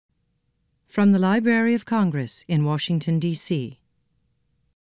From the Library of Congress in Washington, D.C.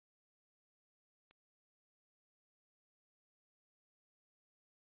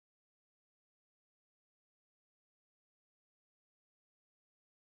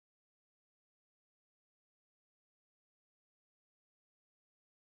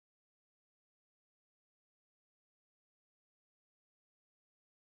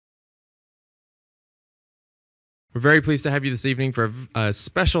 We're very pleased to have you this evening for a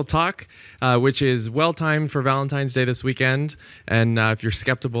special talk, which is well-timed for Valentine's Day this weekend. And if you're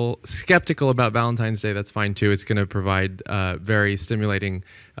skeptical about Valentine's Day, that's fine too. It's going to provide very stimulating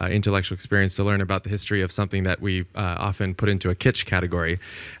intellectual experience to learn about the history of something that we often put into a kitsch category.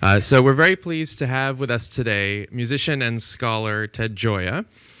 So we're very pleased to have with us today musician and scholar Ted Gioia.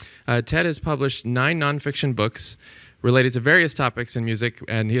 Ted has published 9 nonfiction books related to various topics in music,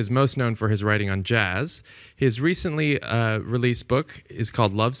 and he is most known for his writing on jazz. His recently released book is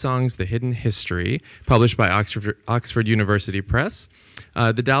called Love Songs, The Hidden History, published by Oxford University Press.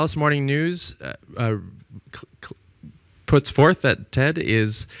 The Dallas Morning News puts forth that Ted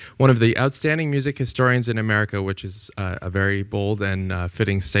is one of the outstanding music historians in America, which is a very bold and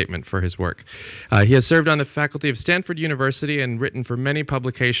fitting statement for his work. He has served on the faculty of Stanford University and written for many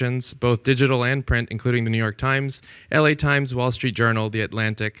publications, both digital and print, including the New York Times, LA Times, Wall Street Journal, The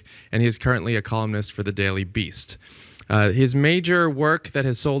Atlantic, and he is currently a columnist for the Daily Beast. His major work that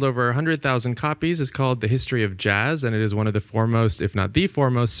has sold over 100,000 copies is called The History of Jazz, and it is one of the foremost, if not the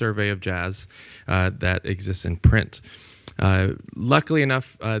foremost, survey of jazz that exists in print. Luckily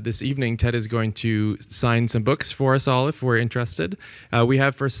enough, this evening, Ted is going to sign some books for us all if we're interested. We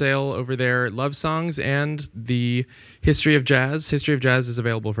have for sale over there Love Songs and The History of Jazz. History of Jazz is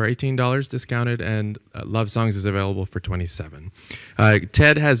available for $18 discounted, and Love Songs is available for $27.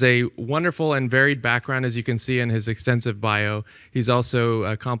 Ted has a wonderful and varied background, as you can see in his extensive bio. He's also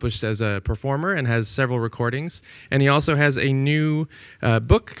accomplished as a performer and has several recordings. And he also has a new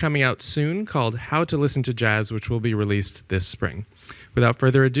book coming out soon called How to Listen to Jazz, which will be released this spring. Without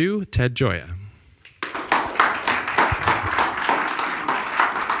further ado, Ted Gioia.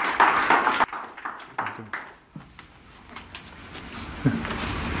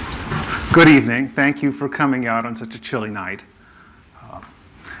 Good evening. Thank you for coming out on such a chilly night.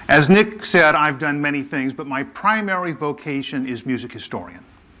 As Nick said, I've done many things, but my primary vocation is music historian.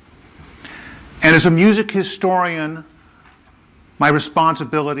 And as a music historian, my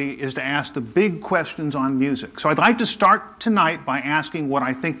responsibility is to ask the big questions on music. So I'd like to start tonight by asking what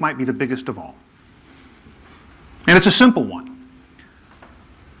I think might be the biggest of all. And it's a simple one.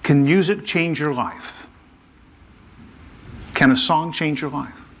 Can music change your life? Can a song change your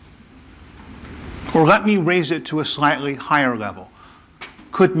life? Or let me raise it to a slightly higher level.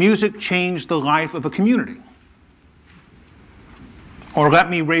 Could music change the life of a community? Or let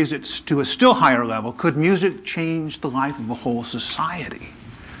me raise it to a still higher level. Could music change the life of a whole society?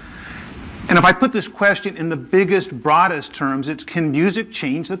 And if I put this question in the biggest, broadest terms, it's can music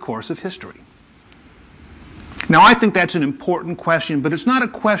change the course of history? Now, I think that's an important question, but it's not a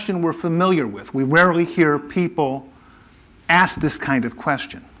question we're familiar with. We rarely hear people ask this kind of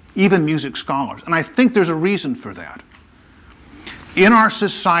question, even music scholars. And I think there's a reason for that. In our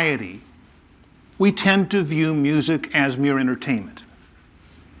society, we tend to view music as mere entertainment.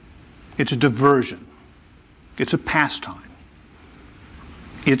 It's a diversion. It's a pastime.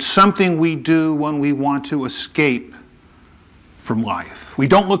 It's something we do when we want to escape from life. We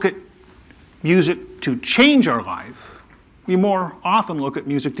don't look at music to change our life. We more often look at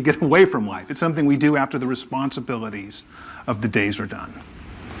music to get away from life. It's something we do after the responsibilities of the days are done.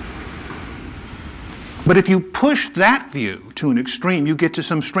 But if you push that view to an extreme, you get to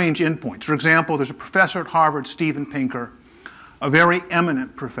some strange endpoints. For example, there's a professor at Harvard, Steven Pinker, a very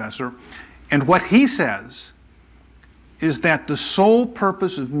eminent professor, and what he says is that the sole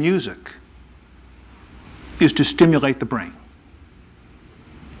purpose of music is to stimulate the brain.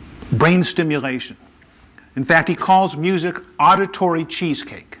 Brain stimulation. In fact, he calls music auditory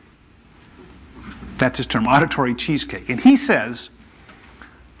cheesecake. That's his term, auditory cheesecake. And he says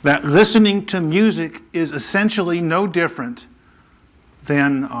that listening to music is essentially no different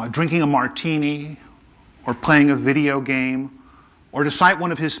than drinking a martini or playing a video game, or to cite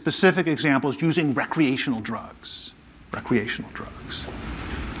one of his specific examples, using recreational drugs. Recreational drugs.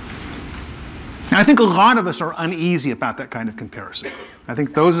 Now, I think a lot of us are uneasy about that kind of comparison. I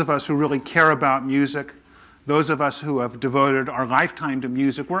think those of us who really care about music, those of us who have devoted our lifetime to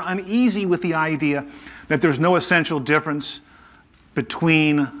music, we're uneasy with the idea that there's no essential difference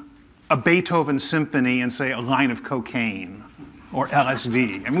between a Beethoven symphony and, say, a line of cocaine or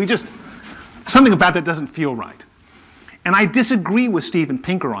LSD. And something about that doesn't feel right. And I disagree with Steven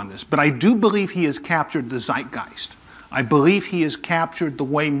Pinker on this, but I do believe he has captured the zeitgeist. I believe he has captured the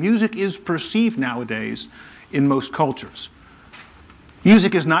way music is perceived nowadays in most cultures.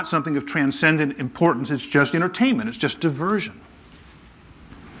 Music is not something of transcendent importance, it's just entertainment, it's just diversion.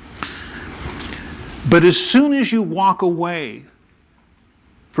 But as soon as you walk away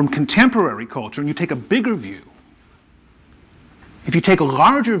from contemporary culture and you take a bigger view, if you take a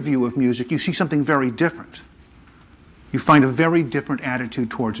larger view of music, you see something very different. You find a very different attitude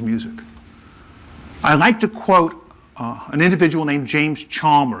towards music. I like to quote an individual named James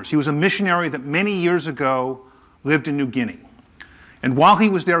Chalmers. He was a missionary that many years ago lived in New Guinea. And while he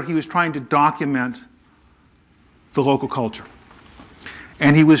was there, he was trying to document the local culture.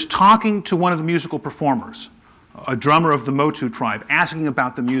 And he was talking to one of the musical performers, a drummer of the Motu tribe, asking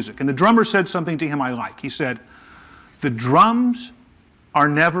about the music. And the drummer said something to him I like. He said, "The drums are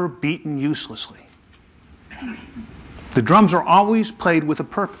never beaten uselessly. The drums are always played with a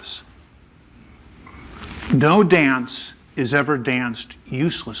purpose. No dance is ever danced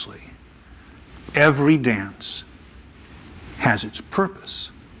uselessly. Every dance has its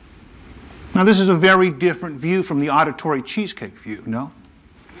purpose." Now, this is a very different view from the auditory cheesecake view, no?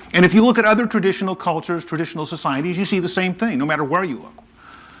 And if you look at other traditional cultures, traditional societies, you see the same thing, no matter where you look.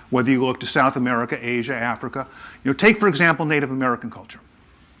 Whether you look to South America, Asia, Africa. Take, for example, Native American culture.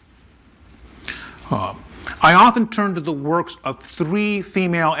 I often turn to the works of 3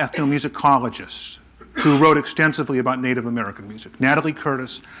 female ethnomusicologists who wrote extensively about Native American music: Natalie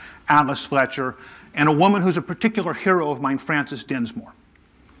Curtis, Alice Fletcher, and a woman who's a particular hero of mine, Frances Densmore,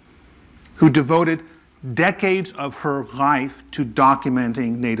 who devoted decades of her life to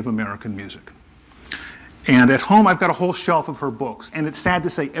documenting Native American music. And at home, I've got a whole shelf of her books, and it's sad to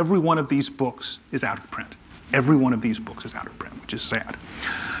say every one of these books is out of print. Every one of these books is out of print, which is sad.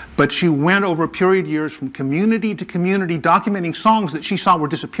 But she went over a period of years from community to community documenting songs that she saw were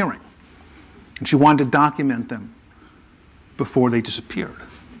disappearing. And she wanted to document them before they disappeared.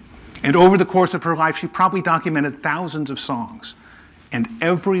 And over the course of her life, she probably documented thousands of songs. And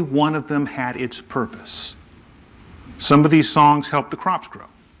every one of them had its purpose. Some of these songs helped the crops grow.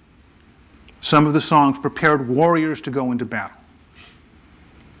 Some of the songs prepared warriors to go into battle.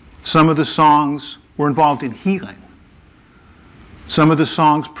 Some of the songs were involved in healing. Some of the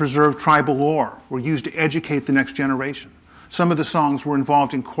songs preserved tribal lore, were used to educate the next generation. Some of the songs were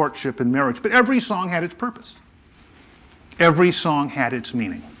involved in courtship and marriage. But every song had its purpose. Every song had its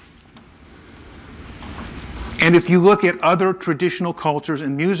meaning. And if you look at other traditional cultures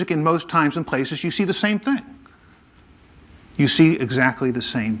and music in most times and places, you see the same thing. You see exactly the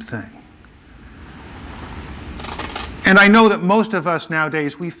same thing. And I know that most of us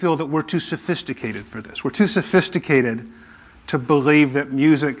nowadays, we feel that we're too sophisticated for this. We're too sophisticated to believe that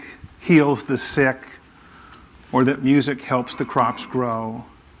music heals the sick or that music helps the crops grow.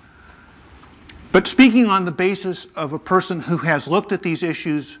 But speaking on the basis of a person who has looked at these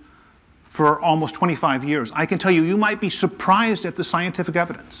issues for almost 25 years, I can tell you, you might be surprised at the scientific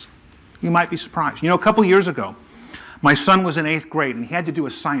evidence. You might be surprised. A couple years ago, my son was in 8th grade and he had to do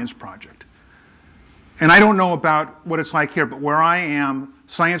a science project. And I don't know about what it's like here, but where I am,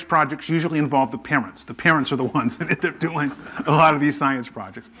 science projects usually involve the parents. The parents are the ones that end up doing a lot of these science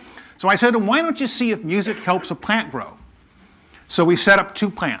projects. So I said to him, why don't you see if music helps a plant grow? So we set up 2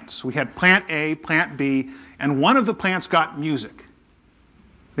 plants. We had plant A, plant B, and one of the plants got music.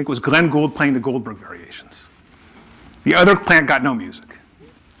 I think it was Glenn Gould playing the Goldberg variations. The other plant got no music.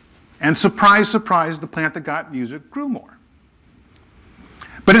 And surprise, surprise, the plant that got music grew more.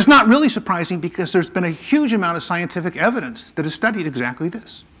 But it's not really surprising because there's been a huge amount of scientific evidence that has studied exactly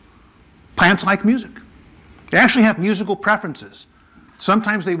this. Plants like music. They actually have musical preferences.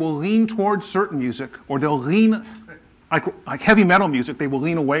 Sometimes they will lean towards certain music, or they'll lean, like heavy metal music, they will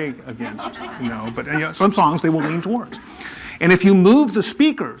lean away against, but some songs they will lean towards. And if you move the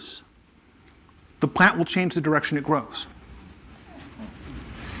speakers, the plant will change the direction it grows.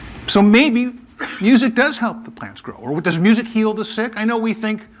 So maybe music does help the plants grow. Or does music heal the sick? I know we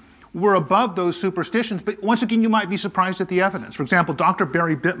think we're above those superstitions, but once again, you might be surprised at the evidence. For example, Dr.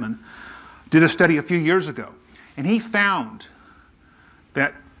 Barry Bittman did a study a few years ago, and he found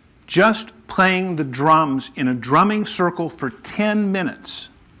that just playing the drums in a drumming circle for 10 minutes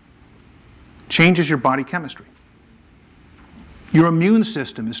changes your body chemistry. Your immune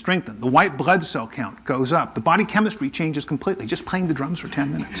system is strengthened. The white blood cell count goes up. The body chemistry changes completely, just playing the drums for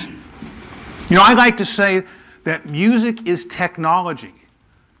 10 minutes. I like to say that music is technology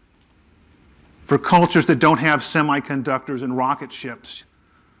for cultures that don't have semiconductors and rocket ships.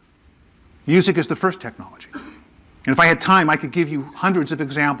 Music is the first technology. And if I had time, I could give you hundreds of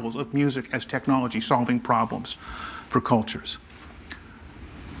examples of music as technology solving problems for cultures.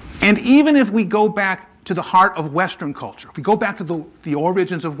 And even if we go back to the heart of Western culture, if we go back to the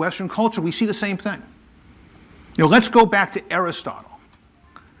origins of Western culture, we see the same thing. You know, let's go back to Aristotle.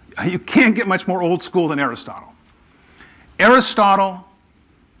 You can't get much more old school than Aristotle. Aristotle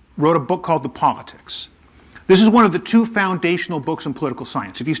wrote a book called The Politics. This is one of the two foundational books in political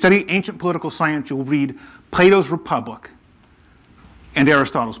science. If you study ancient political science, you'll read Plato's Republic and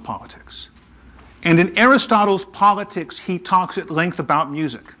Aristotle's Politics. And in Aristotle's Politics, he talks at length about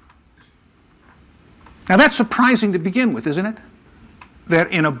music. Now that's surprising to begin with, isn't it?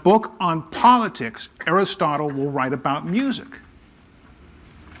 That in a book on politics, Aristotle will write about music.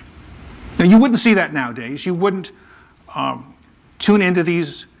 Now you wouldn't see that nowadays. You wouldn't tune into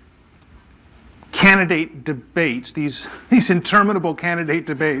these candidate debates, these interminable candidate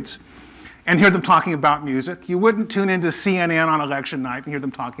debates, and hear them talking about music. You wouldn't tune into CNN on election night and hear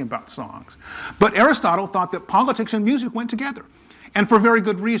them talking about songs. But Aristotle thought that politics and music went together, and for very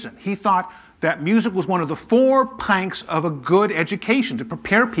good reason. He thought that music was one of the 4 planks of a good education to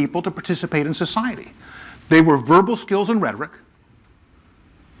prepare people to participate in society. They were verbal skills and rhetoric,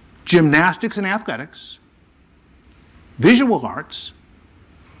 gymnastics and athletics, visual arts,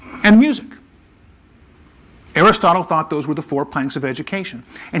 and music. Aristotle thought those were the 4 planks of education.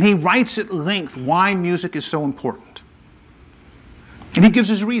 And he writes at length why music is so important. And he gives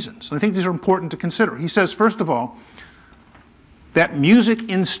his reasons. And I think these are important to consider. He says, first of all, that music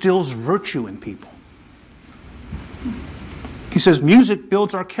instills virtue in people. He says music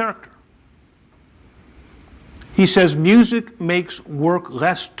builds our character. He says music makes work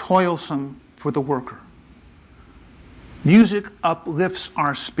less toilsome for the worker. Music uplifts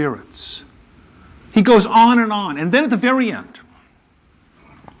our spirits. He goes on, and then at the very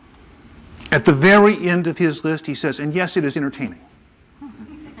end of his list, he says, and yes, it is entertaining.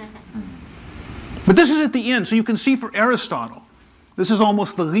 But this is at the end, so you can see for Aristotle, this is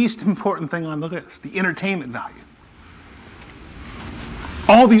almost the least important thing on the list, the entertainment value.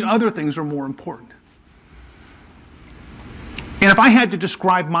 All these other things are more important. And if I had to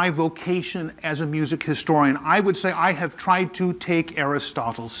describe my vocation as a music historian, I would say I have tried to take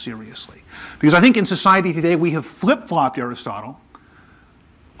Aristotle seriously. Because I think in society today we have flip-flopped Aristotle.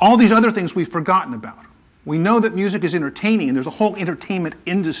 All these other things we've forgotten about. We know that music is entertaining, and there's a whole entertainment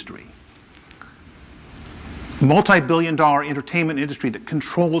industry. Multi-billion-dollar entertainment industry that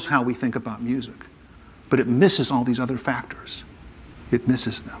controls how we think about music. But it misses all these other factors. It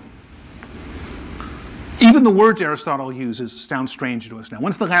misses them. Even the words Aristotle uses sound strange to us now.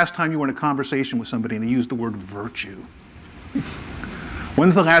 When's the last time you were in a conversation with somebody and they used the word virtue?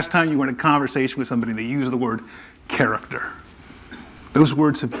 When's the last time you were in a conversation with somebody and they used the word character? Those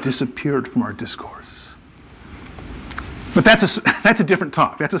words have disappeared from our discourse. But that's a different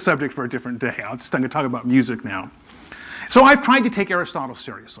talk. That's a subject for a different day. I'm going to talk about music now. So I've tried to take Aristotle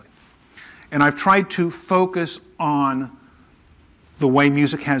seriously. And I've tried to focus on the way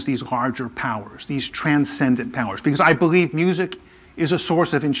music has these larger powers, these transcendent powers, because I believe music is a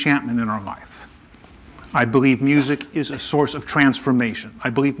source of enchantment in our life. I believe music is a source of transformation. I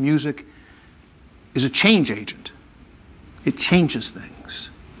believe music is a change agent. It changes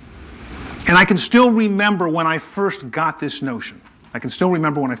things. And I can still remember when I first got this notion.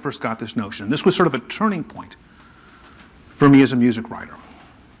 This was sort of a turning point for me as a music writer.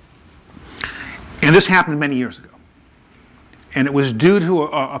 And this happened many years ago. And it was due to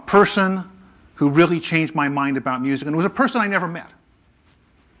a person who really changed my mind about music. And it was a person I never met.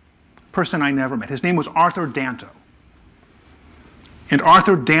 His name was Arthur Danto. And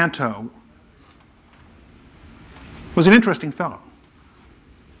Arthur Danto was an interesting fellow.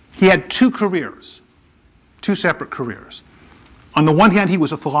 He had 2 careers, 2 separate careers. On the one hand, he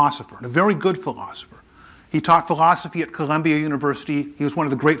was a philosopher, and a very good philosopher. He taught philosophy at Columbia University. He was one of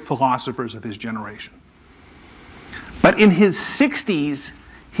the great philosophers of his generation. But in his 60s,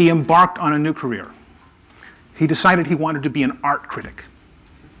 he embarked on a new career. He decided he wanted to be an art critic.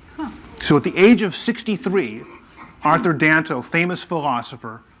 So at the age of 63, Arthur Danto, famous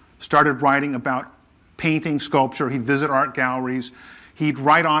philosopher, started writing about painting, sculpture. He'd visit art galleries. He'd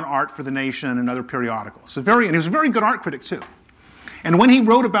write on Art for the Nation and other periodicals. And he was a very good art critic, too. And when he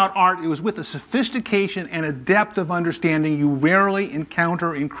wrote about art, it was with a sophistication and a depth of understanding you rarely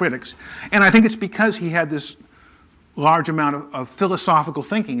encounter in critics. And I think it's because he had this large amount of philosophical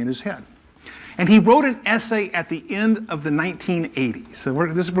thinking in his head. And he wrote an essay at the end of the 1980s. So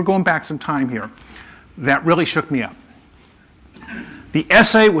we're going back some time here. That really shook me up. The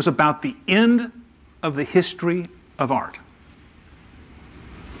essay was about the end of the history of art.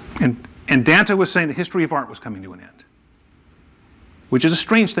 And Danto was saying the history of art was coming to an end, which is a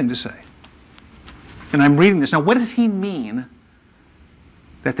strange thing to say. And I'm reading this. Now, what does he mean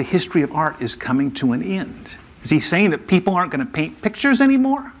that the history of art is coming to an end? Is he saying that people aren't going to paint pictures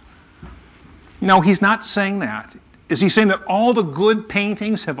anymore? No, he's not saying that. Is he saying that all the good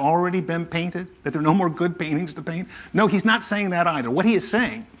paintings have already been painted? That there are no more good paintings to paint? No, he's not saying that either. What he is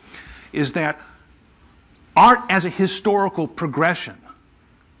saying is that art as a historical progression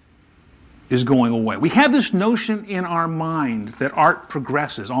is going away. We have this notion in our mind that art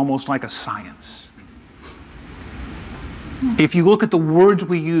progresses almost like a science. If you look at the words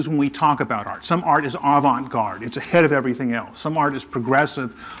we use when we talk about art, some art is avant-garde, it's ahead of everything else. Some art is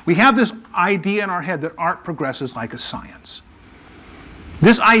progressive. We have this idea in our head that art progresses like a science.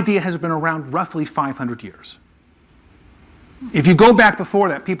 This idea has been around roughly 500 years. If you go back before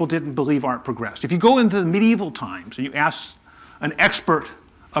that, people didn't believe art progressed. If you go into the medieval times and you ask an expert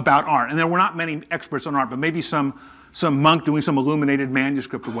about art, and there were not many experts on art, but maybe some monk doing some illuminated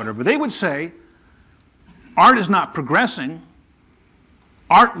manuscript or whatever, they would say, art is not progressing.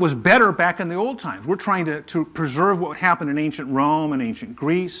 Art was better back in the old times. We're trying to preserve what happened in ancient Rome and ancient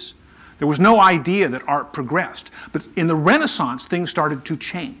Greece. There was no idea that art progressed. But in the Renaissance, things started to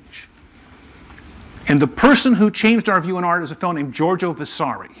change. And the person who changed our view on art is a fellow named Giorgio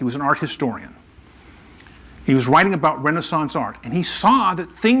Vasari. He was an art historian. He was writing about Renaissance art, and he saw that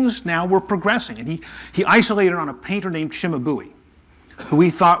things now were progressing. And he isolated on a painter named Cimabue, who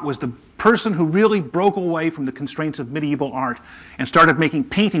he thought was the person who really broke away from the constraints of medieval art and started making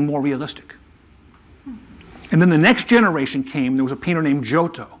painting more realistic. And then the next generation came. There was a painter named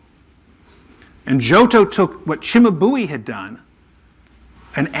Giotto. And Giotto took what Cimabue had done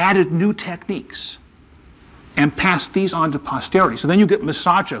and added new techniques and passed these on to posterity. So then you get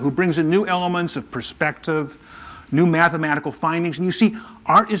Masaccio, who brings in new elements of perspective, new mathematical findings, and you see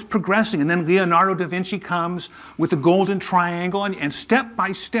art is progressing. And then Leonardo da Vinci comes with the golden triangle, and step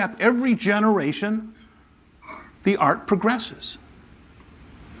by step, every generation, the art progresses.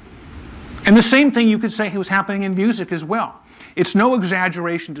 And the same thing you could say was happening in music as well. It's no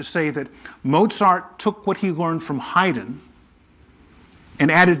exaggeration to say that Mozart took what he learned from Haydn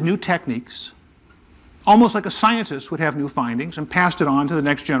and added new techniques, almost like a scientist would have new findings, and passed it on to the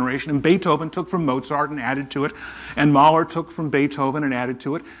next generation. And Beethoven took from Mozart and added to it, and Mahler took from Beethoven and added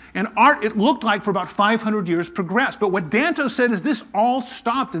to it. And art, it looked like for about 500 years, progressed. But what Danto said is this all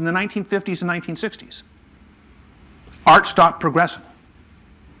stopped in the 1950s and 1960s. Art stopped progressing.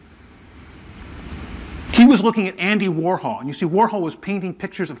 He was looking at Andy Warhol, and you see Warhol was painting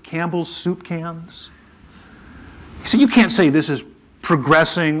pictures of Campbell's soup cans. He said, you can't say this is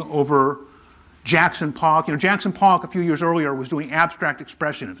progressing over Jackson Pollock. You know, Jackson Pollock a few years earlier was doing abstract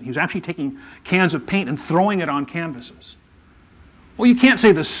expressionism. He was actually taking cans of paint and throwing it on canvases. Well, you can't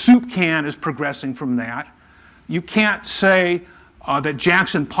say the soup can is progressing from that. You can't say that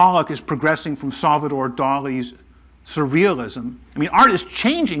Jackson Pollock is progressing from Salvador Dali's surrealism. I mean, art is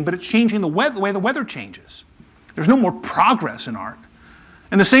changing, but it's changing the way the weather changes. There's no more progress in art.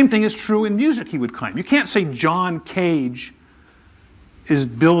 And the same thing is true in music, he would claim. You can't say John Cage is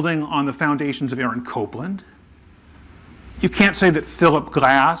building on the foundations of Aaron Copland. You can't say that Philip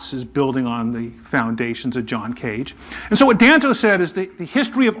Glass is building on the foundations of John Cage. And so what Danto said is the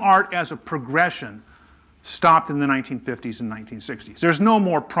history of art as a progression stopped in the 1950s and 1960s. There's no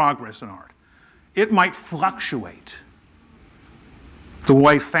more progress in art. It might fluctuate the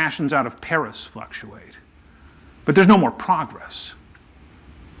way fashions out of Paris fluctuate, but there's no more progress.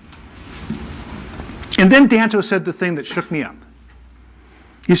 And then Danto said the thing that shook me up.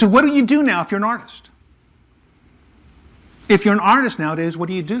 He said, what do you do now if you're an artist? If you're an artist nowadays, what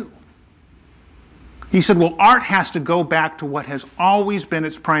do you do? He said, well, art has to go back to what has always been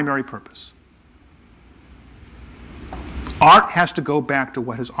its primary purpose. Art has to go back to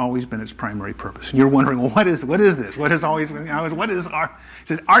what has always been its primary purpose. And you're wondering, well, what is this? What has always been, what is art? He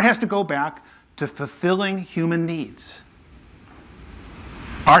says, art has to go back to fulfilling human needs.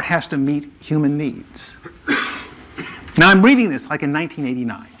 Art has to meet human needs. Now, I'm reading this like in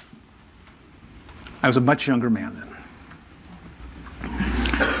 1989. I was a much younger man then.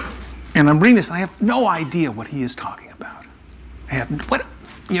 And I'm reading this, and I have no idea what he is talking about.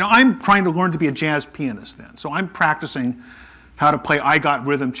 I'm trying to learn to be a jazz pianist then. So I'm practicing how to play I Got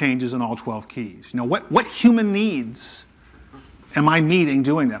Rhythm Changes in all 12 keys. You know, what human needs am I meeting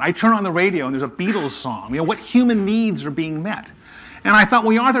doing that? I turn on the radio, and there's a Beatles song. You know, what human needs are being met? And I thought,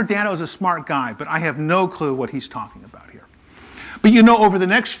 well, Arthur Danto is a smart guy, but I have no clue what he's talking about here. But you know, over the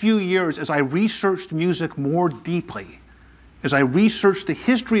next few years, as I researched music more deeply, as I researched the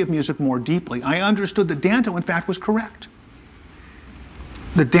history of music more deeply, I understood that Danto, in fact, was correct.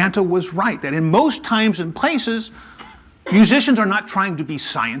 That Danto was right, that in most times and places, musicians are not trying to be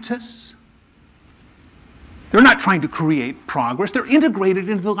scientists. They're not trying to create progress. They're integrated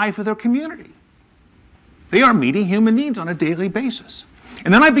into the life of their community. They are meeting human needs on a daily basis.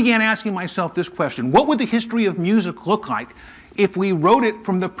 And then I began asking myself this question: what would the history of music look like if we wrote it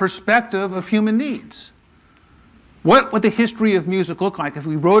from the perspective of human needs? What would the history of music look like if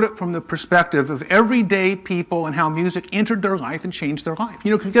we wrote it from the perspective of everyday people and how music entered their life and changed their life?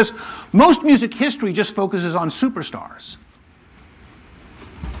 You know, because most music history just focuses on superstars.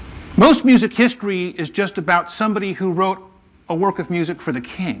 Most music history is just about somebody who wrote a work of music for the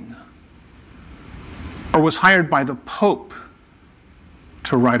king, or was hired by the Pope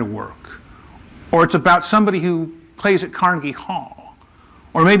to write a work. Or it's about somebody who plays at Carnegie Hall.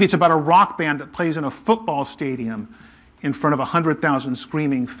 Or maybe it's about a rock band that plays in a football stadium in front of 100,000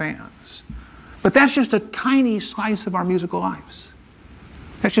 screaming fans. But that's just a tiny slice of our musical lives.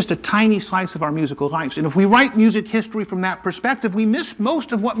 That's just a tiny slice of our musical lives. And if we write music history from that perspective, we miss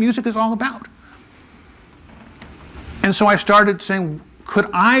most of what music is all about. And so I started saying, could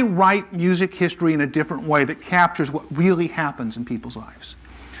I write music history in a different way that captures what really happens in people's lives?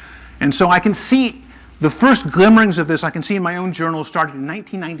 And so I can see the first glimmerings of this, I can see in my own journal, started in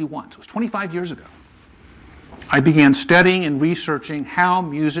 1991, so it was 25 years ago. I began studying and researching how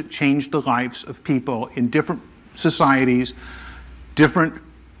music changed the lives of people in different societies, different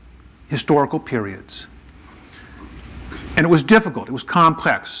historical periods. And it was difficult, it was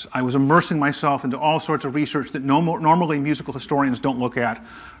complex. I was immersing myself into all sorts of research that normally musical historians don't look at,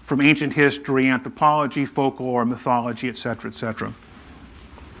 from ancient history, anthropology, folklore, mythology, etc., etc.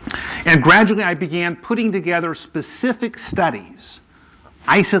 And gradually I began putting together specific studies,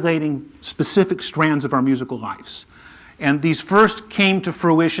 isolating specific strands of our musical lives. And these first came to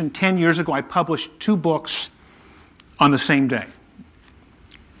fruition 10 years ago. I published 2 books on the same day.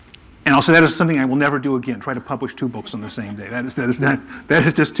 And I'll say that is something I will never do again, try to publish 2 books on the same day. That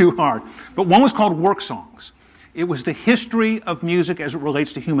is just too hard. But one was called Work Songs. It was the history of music as it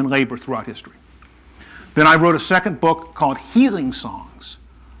relates to human labor throughout history. Then I wrote a second book called Healing Songs,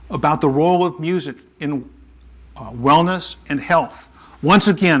 about the role of music in wellness and health, once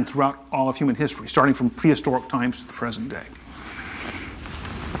again throughout all of human history, starting from prehistoric times to the present day.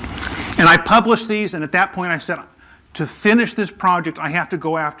 And I published these, and at that point I said, to finish this project, I have to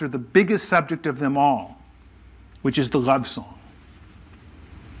go after the biggest subject of them all, which is the love song.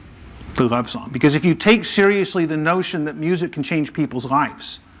 The love song. Because if you take seriously the notion that music can change people's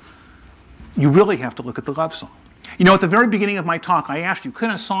lives, you really have to look at the love song. You know, at the very beginning of my talk, I asked you,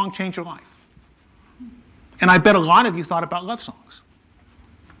 can a song change your life? And I bet a lot of you thought about love songs.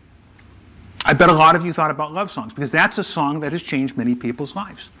 I bet a lot of you thought about love songs, because that's a song that has changed many people's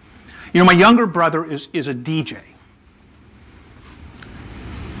lives. You know, my younger brother is a DJ.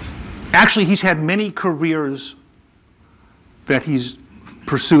 Actually, he's had many careers that he's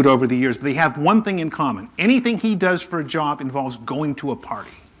pursued over the years, but they have one thing in common. Anything he does for a job involves going to a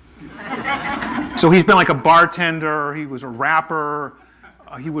party. So he's been like a bartender, he was a rapper,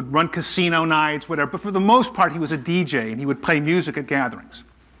 he would run casino nights, whatever. But for the most part, he was a DJ, and he would play music at gatherings.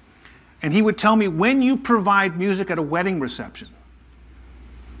 And he would tell me, when you provide music at a wedding reception,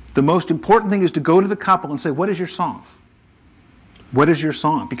 the most important thing is to go to the couple and say, what is your song? What is your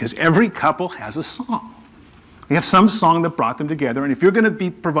song? Because every couple has a song. They have some song that brought them together. And if you're going to be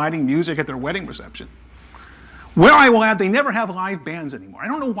providing music at their wedding reception, where I will add, they never have live bands anymore. I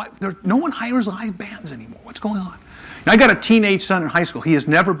don't know why. No one hires live bands anymore. What's going on? Now, I got a teenage son in high school. He has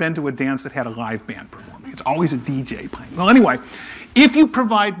never been to a dance that had a live band performing. It's always a DJ playing. Well, anyway, if you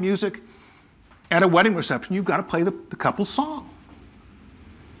provide music at a wedding reception, you've got to play the couple's song.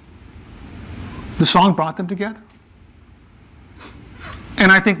 The song brought them together.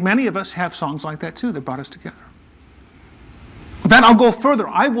 And I think many of us have songs like that too that brought us together. Then I'll go further.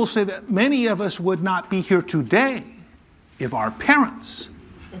 I will say that many of us would not be here today if our parents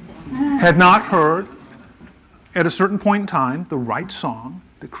had not heard, at a certain point in time, the right song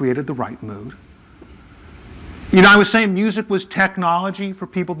that created the right mood. You know, I was saying music was technology for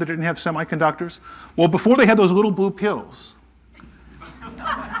people that didn't have semiconductors. Well, before they had those little blue pills,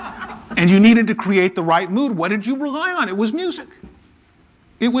 and you needed to create the right mood, what did you rely on? It was music.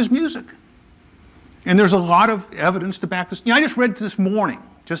 It was music. And there's a lot of evidence to back this. You know, I just read this morning,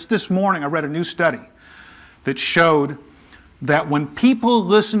 I read a new study that showed that when people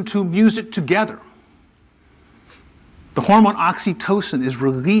listen to music together, the hormone oxytocin is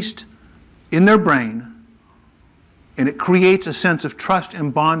released in their brain, and it creates a sense of trust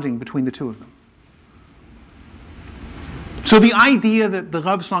and bonding between the two of them. So the idea that the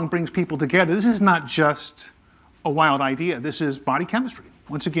love song brings people together, this is not just a wild idea. This is body chemistry.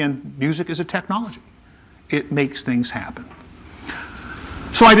 Once again, music is a technology. It makes things happen.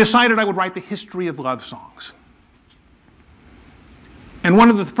 So I decided I would write the history of love songs. And one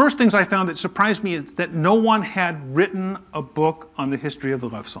of the first things I found that surprised me is that no one had written a book on the history of the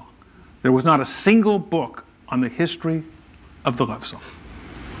love song. There was not a single book on the history of the love song.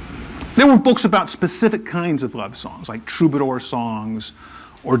 There were books about specific kinds of love songs, like troubadour songs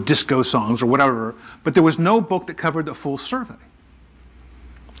or disco songs or whatever, but there was no book that covered the full survey.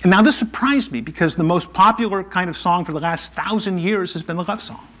 And now this surprised me because the most popular kind of song for the last 1,000 years has been the love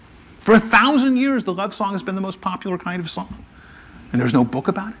song. For 1,000 years, the love song has been the most popular kind of song. And there's no book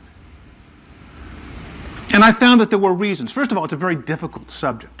about it. And I found that there were reasons. First of all, it's a very difficult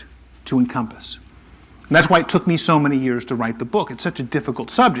subject to encompass. And that's why it took me so many years to write the book. It's such a difficult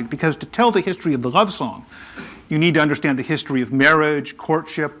subject because to tell the history of the love song, you need to understand the history of marriage,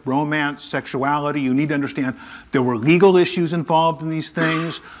 courtship, romance, sexuality. You need to understand there were legal issues involved in these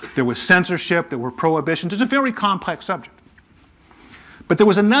things. There was censorship. There were prohibitions. It's a very complex subject. But there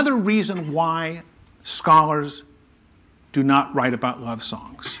was another reason why scholars do not write about love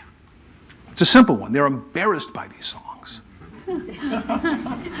songs. It's a simple one. They're embarrassed by these songs.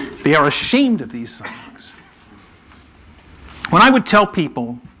 They are ashamed of these songs. When I would tell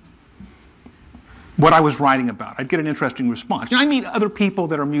people what I was writing about, I'd get an interesting response. I meet other people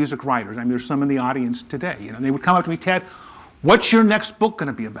that are music writers. I mean, there's some in the audience today. And they would come up to me, Ted, what's your next book going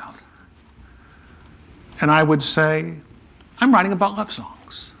to be about? And I would say, I'm writing about love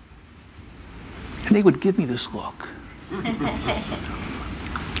songs. And they would give me this look.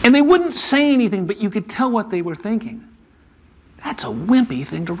 And they wouldn't say anything, but you could tell what they were thinking. That's a wimpy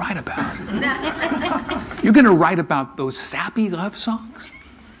thing to write about. You're going to write about those sappy love songs?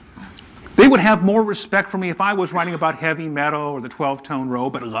 They would have more respect for me if I was writing about heavy metal or the 12-tone row,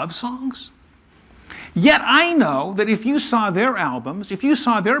 but love songs? Yet I know that if you saw their albums, if you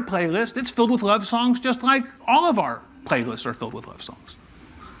saw their playlist, it's filled with love songs just like all of our playlists are filled with love songs.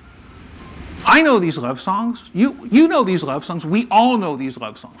 I know these love songs. You know these love songs. We all know these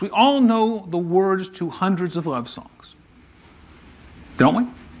love songs. We all know the words to hundreds of love songs. Don't we?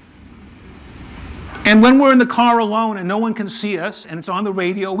 And when we're in the car alone and no one can see us and it's on the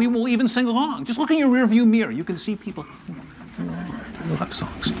radio, we will even sing along. Just look in your rearview mirror. You can see people love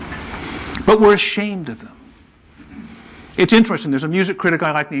songs. But we're ashamed of them. It's interesting. There's a music critic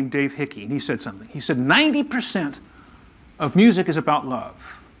I like named Dave Hickey, and he said something. He said 90% of music is about love.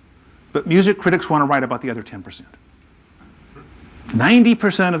 But music critics want to write about the other 10%.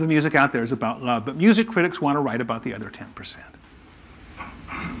 90% of the music out there is about love, but music critics want to write about the other 10%.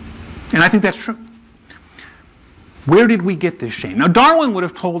 And I think that's true. Where did we get this shame? Now, Darwin would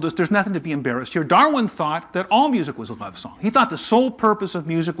have told us there's nothing to be embarrassed here. Darwin thought that all music was a love song. He thought the sole purpose of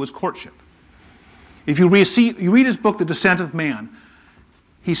music was courtship. If you read his book, The Descent of Man,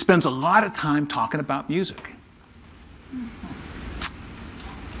 he spends a lot of time talking about music.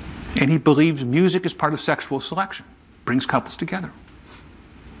 And he believes music is part of sexual selection, brings couples together.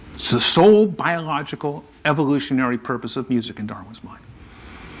 It's the sole biological, evolutionary purpose of music in Darwin's mind.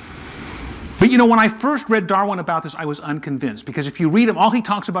 But you know, when I first read Darwin about this, I was unconvinced, because if you read him, all he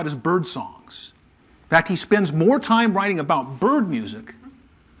talks about is bird songs. In fact, he spends more time writing about bird music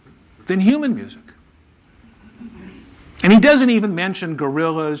than human music. And he doesn't even mention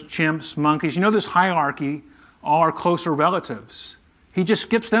gorillas, chimps, monkeys. You know this hierarchy, all our closer relatives. He just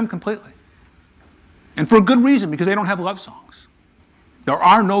skips them completely. And for a good reason, because they don't have love songs. There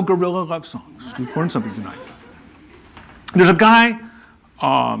are no gorilla love songs. We've learned something tonight. There's a guy,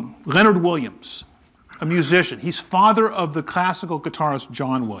 Leonard Williams, a musician. He's father of the classical guitarist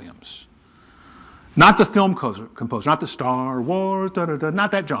John Williams. Not the film composer, not the Star Wars,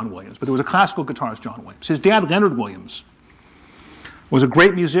 not that John Williams, but there was a classical guitarist, John Williams. His dad, Leonard Williams, was a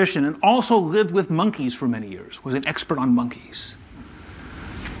great musician and also lived with monkeys for many years, was an expert on monkeys.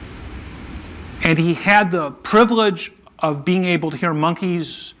 And he had the privilege of being able to hear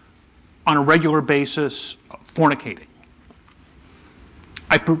monkeys on a regular basis fornicating.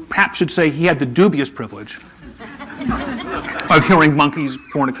 I perhaps should say he had the dubious privilege of hearing monkeys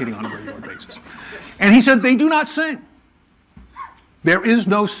fornicating on a regular basis. And he said, they do not sing. There is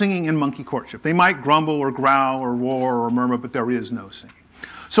no singing in monkey courtship. They might grumble or growl or roar or murmur, but there is no singing.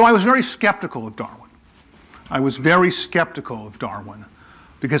 So I was very skeptical of Darwin. I was very skeptical of Darwin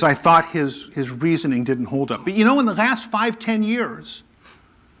because I thought his reasoning didn't hold up. But you know, in the last 5-10 years,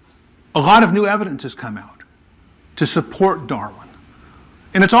 a lot of new evidence has come out to support Darwin.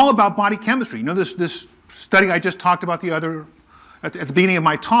 And it's all about body chemistry. You know, this study I just talked about at the beginning of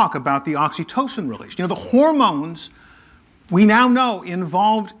my talk about the oxytocin release. You know, the hormones we now know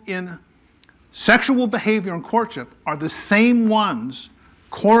involved in sexual behavior and courtship are the same ones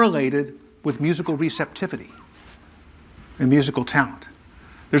correlated with musical receptivity and musical talent.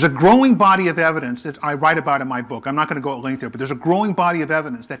 There's a growing body of evidence that I write about in my book. I'm not going to go at length there, but there's a growing body of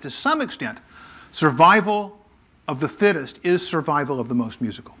evidence that to some extent, survival of the fittest is survival of the most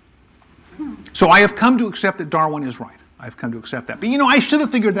musical. So I have come to accept that Darwin is right. I've come to accept that. But you know, I should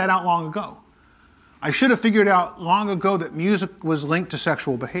have figured that out long ago. I should have figured out long ago that music was linked to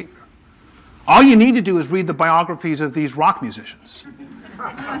sexual behavior. All you need to do is read the biographies of these rock musicians.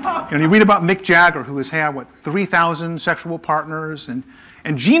 And you read about Mick Jagger, who has had, what, 3,000 sexual partners. And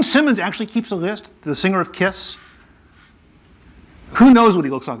Gene Simmons actually keeps a list, the singer of Kiss. Who knows what he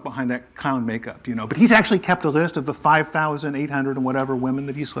looks like behind that clown makeup, you know? But he's actually kept a list of the 5,800 and whatever women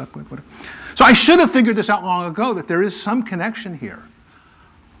that he slept with. Whatever. So I should have figured this out long ago, that there is some connection here.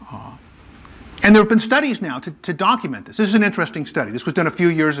 And there have been studies now to document this. This is an interesting study. This was done a few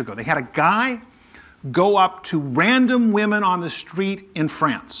years ago. They had a guy go up to random women on the street in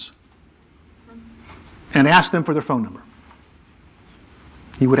France and ask them for their phone number.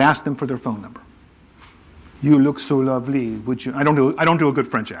 He would ask them for their phone number. You look so lovely. Would you? I don't do a good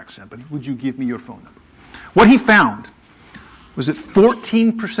French accent, but would you give me your phone number? What he found was that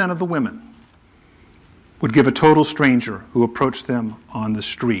 14% of the women would give a total stranger who approached them on the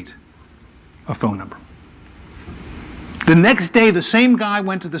street a phone number. The next day, the same guy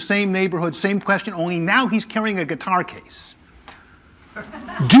went to the same neighborhood, same question, only now he's carrying a guitar case.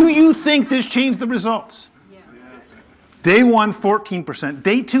 Do you think this changed the results? Yes. Day 1, 14%.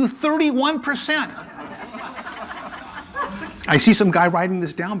 Day 2, 31%. I see some guy writing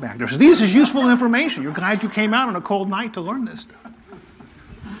this down back there. So this is useful information. You're glad you came out on a cold night to learn this stuff.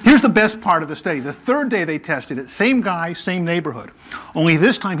 Here's the best part of the study. The third day they tested it, same guy, same neighborhood. Only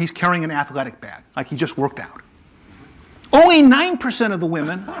this time he's carrying an athletic bag, like he just worked out. Only 9% of the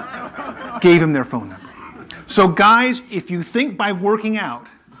women gave him their phone number. So guys, if you think by working out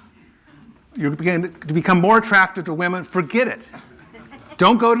you're beginning to become more attracted to women, forget it.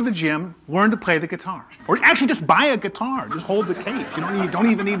 Don't go to the gym, learn to play the guitar. Or actually just buy a guitar, just hold the case. You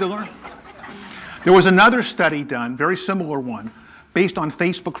don't even need to learn. There was another study done, very similar one, based on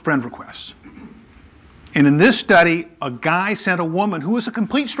Facebook friend requests. And in this study, a guy sent a woman who was a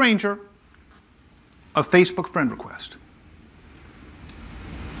complete stranger a Facebook friend request.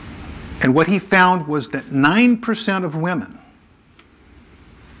 And what he found was that 9% of women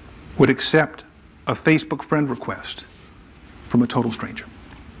would accept a Facebook friend request from a total stranger.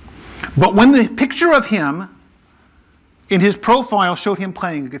 But when the picture of him in his profile showed him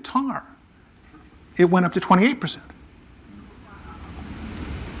playing a guitar, it went up to 28%.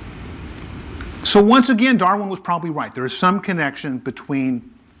 So once again, Darwin was probably right. There is some connection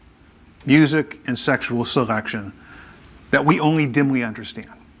between music and sexual selection that we only dimly understand.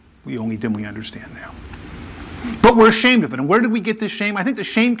 We only dimly understand now. But we're ashamed of it. And where did we get this shame? I think the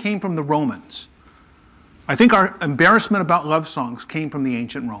shame came from the Romans. I think our embarrassment about love songs came from the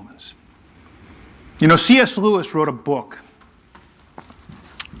ancient Romans. You know, C.S. Lewis wrote a book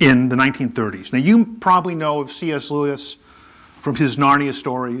in the 1930s. Now, you probably know of C.S. Lewis from his Narnia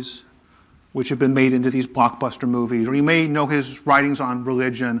stories, which have been made into these blockbuster movies, or you may know his writings on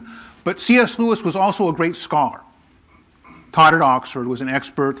religion. But C.S. Lewis was also a great scholar. Taught at Oxford, was an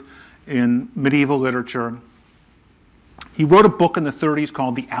expert in medieval literature. He wrote a book in the 30s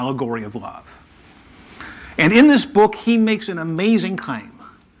called The Allegory of Love. And in this book, he makes an amazing claim.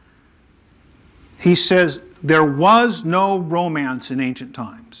 He says, there was no romance in ancient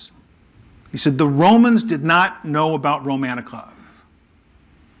times. He said, the Romans did not know about romantic love.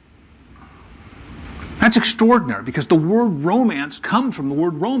 That's extraordinary, because the word romance comes from the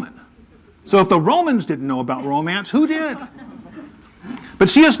word Roman. So if the Romans didn't know about romance, who did? But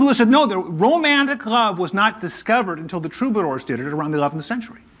C.S. Lewis said, no, the romantic love was not discovered until the troubadours did it around the 11th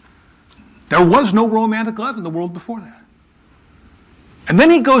century. There was no romantic love in the world before that. And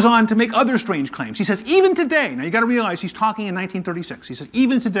then he goes on to make other strange claims. He says, even today, now you've got to realize he's talking in 1936. He says,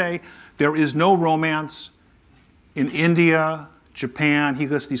 even today, there is no romance in India, Japan. He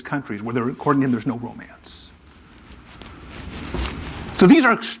lists these countries where, according to him, there's no romance. So these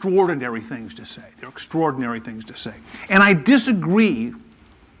are extraordinary things to say. They're extraordinary things to say. And I disagree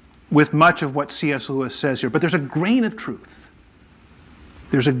with much of what C.S. Lewis says here, but there's a grain of truth.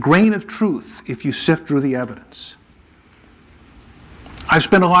 There's a grain of truth if you sift through the evidence. I've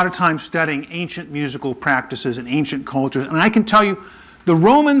spent a lot of time studying ancient musical practices and ancient cultures, and I can tell you the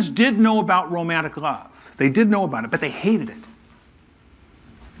Romans did know about romantic love. They did know about it, but they hated it.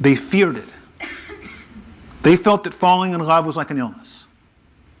 They feared it. They felt that falling in love was like an illness.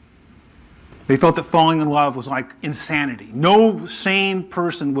 They felt that falling in love was like insanity. No sane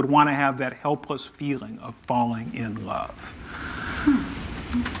person would want to have that helpless feeling of falling in love.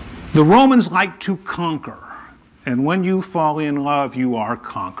 The Romans liked to conquer. And when you fall in love, you are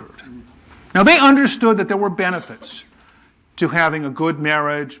conquered. Now, they understood that there were benefits to having a good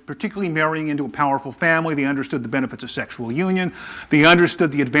marriage, particularly marrying into a powerful family. They understood the benefits of sexual union. They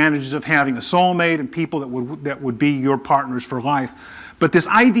understood the advantages of having a soulmate and people that would be your partners for life. But this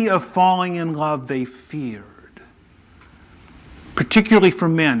idea of falling in love, they feared. Particularly for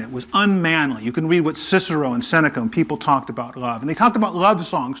men, it was unmanly. You can read what Cicero and Seneca and people talked about love. And they talked about love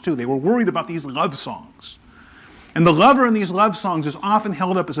songs, too. They were worried about these love songs. And the lover in these love songs is often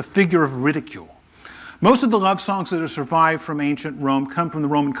held up as a figure of ridicule. Most of the love songs that have survived from ancient Rome come from the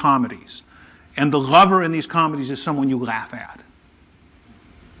Roman comedies. And the lover in these comedies is someone you laugh at.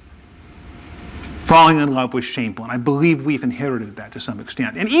 Falling in love was shameful, and I believe we've inherited that to some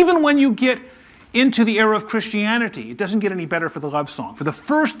extent. And even when you get into the era of Christianity, it doesn't get any better for the love song. For the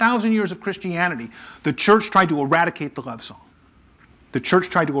first 1,000 years of Christianity, the church tried to eradicate the love song. The church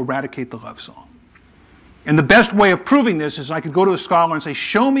tried to eradicate the love song. And the best way of proving this is I could go to a scholar and say,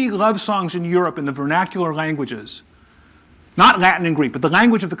 show me love songs in Europe in the vernacular languages, not Latin and Greek, but the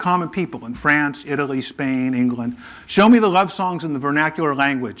language of the common people in France, Italy, Spain, England. Show me the love songs in the vernacular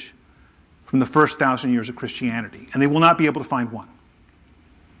language from the first 1,000 years of Christianity. And they will not be able to find one.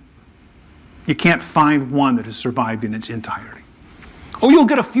 You can't find one that has survived in its entirety. Oh, you'll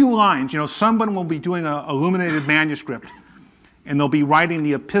get a few lines. You know, someone will be doing an illuminated manuscript, and they'll be writing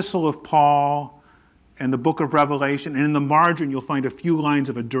the Epistle of Paul and the book of Revelation, and in the margin you'll find a few lines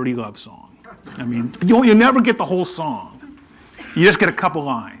of a dirty love song. I mean, you never get the whole song. You just get a couple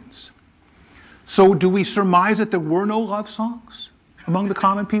lines. So do we surmise that there were no love songs among the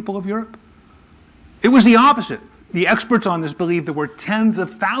common people of Europe? It was the opposite. The experts on this believe there were tens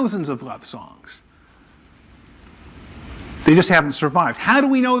of thousands of love songs. They just haven't survived. How do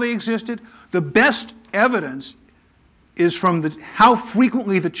we know they existed? The best evidence is from how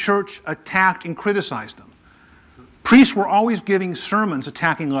frequently the church attacked and criticized them. Priests were always giving sermons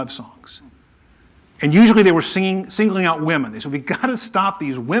attacking love songs. And usually they were singling out women. They said, we've got to stop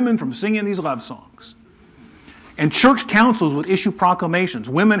these women from singing these love songs. And church councils would issue proclamations.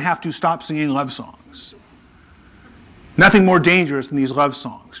 Women have to stop singing love songs. Nothing more dangerous than these love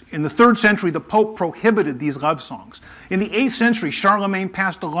songs. In the 3rd century, the Pope prohibited these love songs. In the 8th century, Charlemagne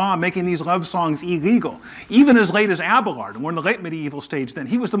passed a law making these love songs illegal, even as late as Abelard, and we're in the late medieval stage then.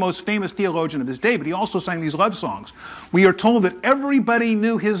 He was the most famous theologian of his day, but he also sang these love songs. We are told that everybody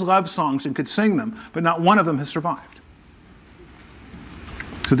knew his love songs and could sing them, but not one of them has survived.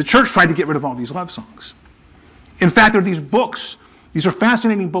 So the church tried to get rid of all these love songs. In fact, there are these books. These are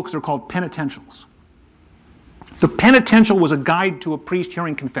fascinating books. They're called penitentials. The penitential was a guide to a priest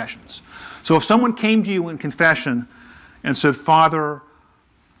hearing confessions. So if someone came to you in confession and said, Father,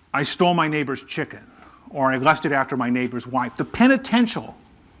 I stole my neighbor's chicken, or I lusted after my neighbor's wife, the penitential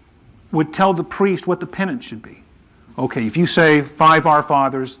would tell the priest what the penance should be. Okay, if you say 5 Our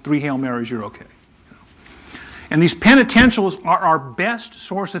Fathers, 3 Hail Marys, you're okay. And these penitentials are our best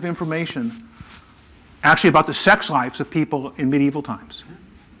source of information actually about the sex lives of people in medieval times.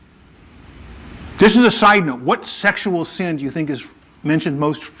 This is a side note. What sexual sin do you think is mentioned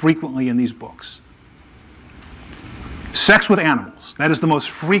most frequently in these books? Sex with animals. That is the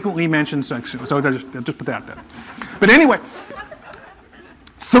most frequently mentioned sex. So just put that there. But anyway,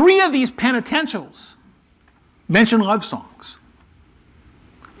 3 of these penitentials mention love songs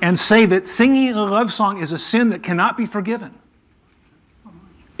and say that singing a love song is a sin that cannot be forgiven.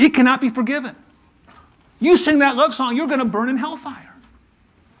 It cannot be forgiven. You sing that love song, you're going to burn in hellfire.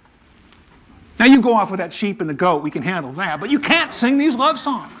 Now you go off with that sheep and the goat, we can handle that, but you can't sing these love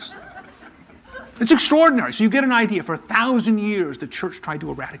songs. It's extraordinary. So you get an idea. For 1,000 years, the church tried to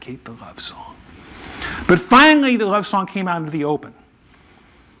eradicate the love song. But finally, the love song came out into the open.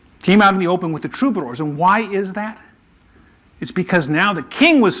 Came out in the open with the troubadours. And why is that? It's because now the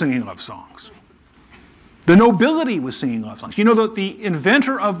king was singing love songs. The nobility was singing love songs. You know that the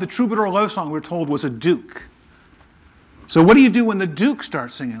inventor of the troubadour love song, we're told, was a duke. So what do you do when the duke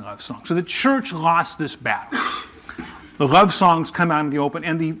starts singing love songs? So the church lost this battle. The love songs come out in the open,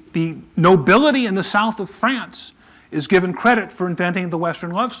 and the nobility in the south of France is given credit for inventing the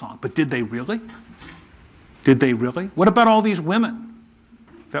Western love song. But did they really? Did they really? What about all these women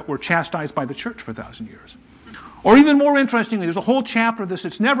that were chastised by the church for 1,000 years? Or even more interestingly, there's a whole chapter of this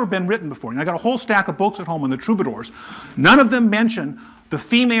that's never been written before. And I got a whole stack of books at home on the troubadours. None of them mention the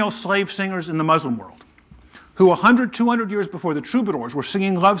female slave singers in the Muslim world, who 100, 200 years before the troubadours were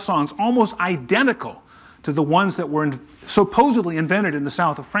singing love songs almost identical to the ones that were supposedly invented in the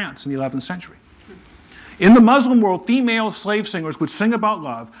south of France in the 11th century. In the Muslim world, female slave singers would sing about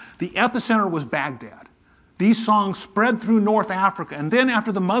love. The epicenter was Baghdad. These songs spread through North Africa, and then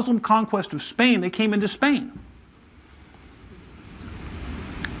after the Muslim conquest of Spain, they came into Spain.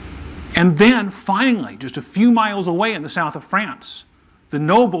 And then, finally, just a few miles away in the south of France, the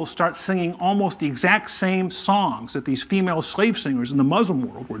nobles start singing almost the exact same songs that these female slave singers in the Muslim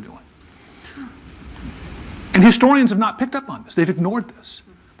world were doing. And historians have not picked up on this. They've ignored this.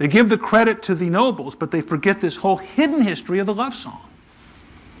 They give the credit to the nobles, but they forget this whole hidden history of the love song.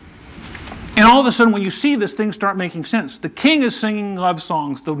 And all of a sudden, when you see this, things start making sense. The king is singing love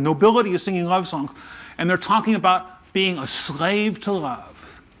songs, the nobility is singing love songs, and they're talking about being a slave to love.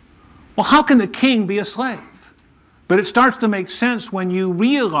 Well, how can the king be a slave? But it starts to make sense when you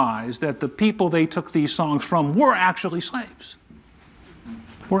realize that the people they took these songs from were actually slaves.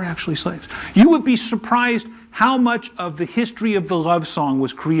 Were actually slaves. You would be surprised how much of the history of the love song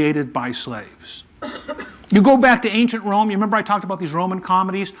was created by slaves. You go back to ancient Rome, you remember I talked about these Roman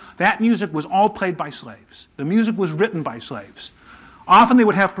comedies? That music was all played by slaves. The music was written by slaves. Often they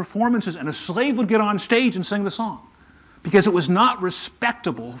would have performances and a slave would get on stage and sing the song because it was not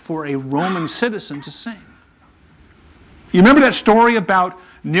respectable for a Roman citizen to sing. You remember that story about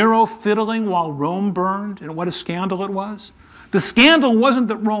Nero fiddling while Rome burned and what a scandal it was? The scandal wasn't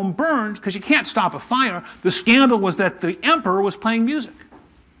that Rome burned, because you can't stop a fire. The scandal was that the emperor was playing music.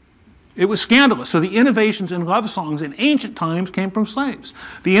 It was scandalous. So the innovations in love songs in ancient times came from slaves.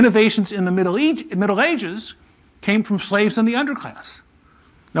 The innovations in the Middle Ages came from slaves in the underclass.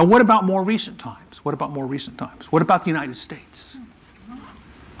 Now, what about more recent times? What about more recent times? What about the United States?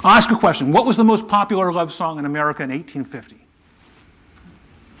 I'll ask a question. What was the most popular love song in America in 1850?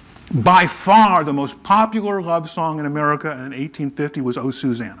 By far, the most popular love song in America in 1850 was "Oh,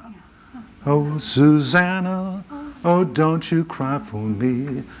 Susanna." Oh, Susanna, oh, don't you cry for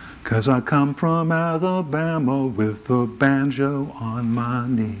me, 'cause I come from Alabama with a banjo on my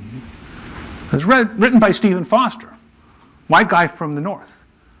knee. It was written by Stephen Foster, white guy from the North.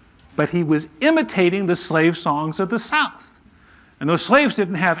 But he was imitating the slave songs of the South. And those slaves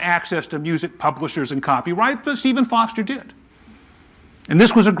didn't have access to music publishers and copyright, but Stephen Foster did. And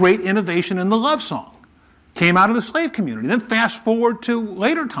this was a great innovation in the love song. Came out of the slave community. Then fast forward to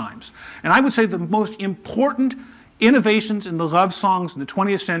later times. And I would say the most important innovations in the love songs in the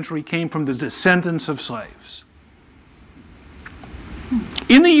 20th century came from the descendants of slaves.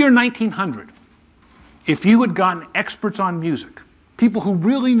 In the year 1900, if you had gotten experts on music, people who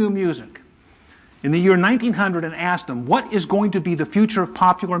really knew music, in the year 1900 and asked them, what is going to be the future of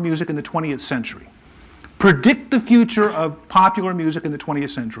popular music in the 20th century? Predict the future of popular music in the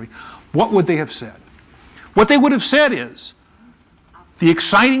 20th century, what would they have said? What they would have said is, the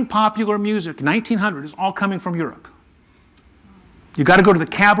exciting popular music in 1900 is all coming from Europe. You've got to go to the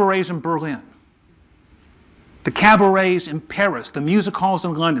cabarets in Berlin, the cabarets in Paris, the music halls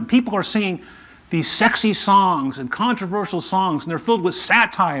in London. People are singing these sexy songs and controversial songs, and they're filled with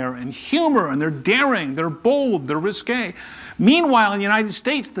satire and humor, and they're daring, they're bold, they're risque. Meanwhile, in the United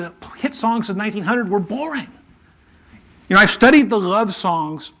States, the hit songs of 1900 were boring. You know, I've studied the love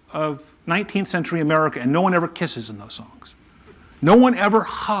songs of 19th century America, and no one ever kisses in those songs. No one ever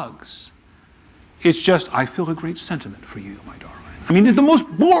hugs. It's just, I feel a great sentiment for you, my darling. I mean, they're the most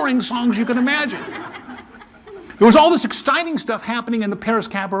boring songs you can imagine. There was all this exciting stuff happening in the Paris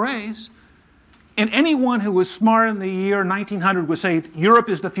cabarets, and anyone who was smart in the year 1900 would say, Europe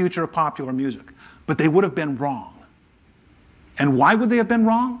is the future of popular music. But they would have been wrong. And why would they have been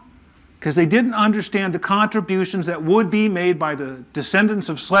wrong? Because they didn't understand the contributions that would be made by the descendants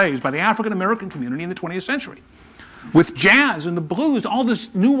of slaves, by the African American community in the 20th century. With jazz and the blues, all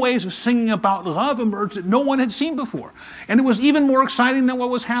these new ways of singing about love emerged that no one had seen before. And it was even more exciting than what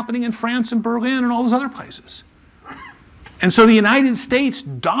was happening in France and Berlin and all those other places. And so the United States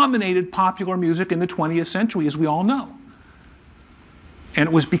dominated popular music in the 20th century, as we all know. And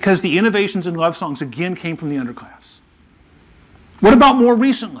it was because the innovations in love songs, again, came from the underclass. What about more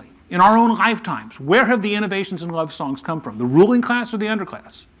recently, in our own lifetimes? Where have the innovations in love songs come from? The ruling class or the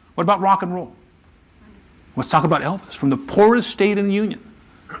underclass? What about rock and roll? Let's talk about Elvis, from the poorest state in the Union.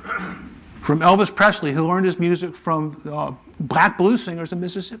 From Elvis Presley, who learned his music from black blues singers in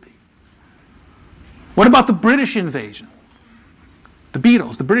Mississippi. What about the British invasion? The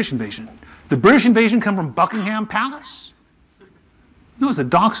Beatles, the British invasion. The British invasion come from Buckingham Palace? No, it was the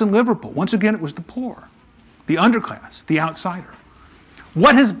docks in Liverpool. Once again, it was the poor, the underclass, the outsider.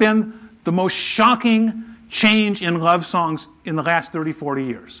 What has been the most shocking change in love songs in the last 30, 40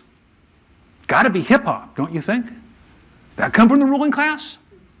 years? Got to be hip-hop, don't you think? That come from the ruling class?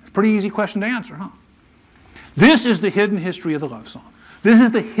 It's a pretty easy question to answer, huh? This is the hidden history of the love song. This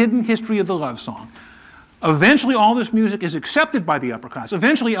is the hidden history of the love song. Eventually, all this music is accepted by the upper class.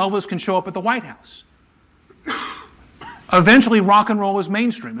 Eventually, Elvis can show up at the White House. Eventually, rock and roll is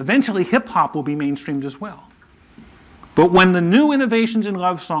mainstream. Eventually, hip-hop will be mainstreamed as well. But when the new innovations in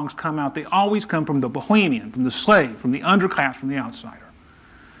love songs come out, they always come from the bohemian, from the slave, from the underclass, from the outsider.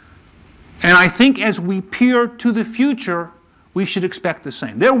 And I think as we peer to the future, we should expect the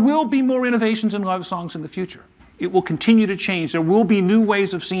same. There will be more innovations in love songs in the future. It will continue to change. There will be new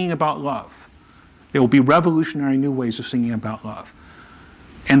ways of singing about love. There will be revolutionary new ways of singing about love.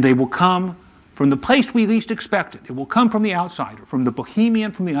 And they will come from the place we least expect it. It will come from the outsider, from the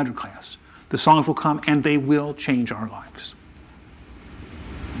bohemian, from the underclass. The songs will come and they will change our lives.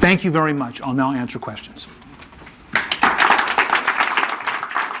 Thank you very much. I'll now answer questions.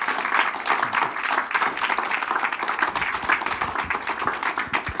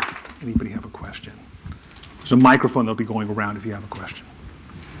 Anybody have a question? There's a microphone that'll be going around if you have a question.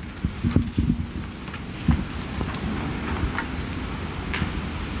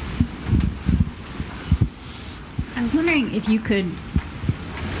 I was wondering if you could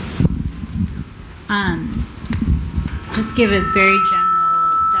just give a very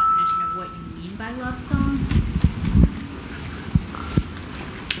general definition of what you mean by love song.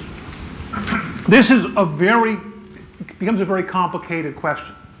 This is becomes a very complicated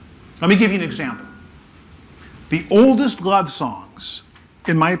question. Let me give you an example. The oldest love songs,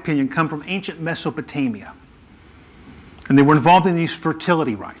 in my opinion, come from ancient Mesopotamia. And they were involved in these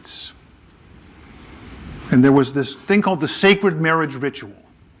fertility rites. And there was this thing called the sacred marriage ritual.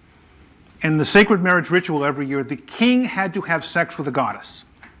 In the sacred marriage ritual every year, the king had to have sex with a goddess.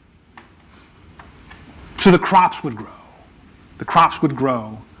 So the crops would grow. The crops would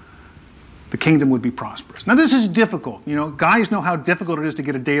grow. The kingdom would be prosperous. Now this is difficult. You know, guys know how difficult it is to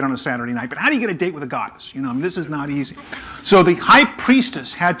get a date on a Saturday night, but how do you get a date with a goddess? You know, I mean, this is not easy. So the high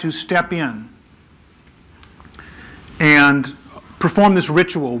priestess had to step in and perform this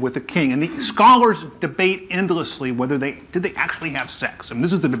ritual with the king. And the scholars debate endlessly whether did they actually have sex. I mean,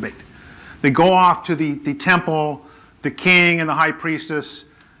 this is the debate. They go off to the temple, the king and the high priestess,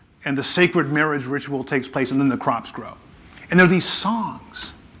 and the sacred marriage ritual takes place, and then the crops grow. And there are these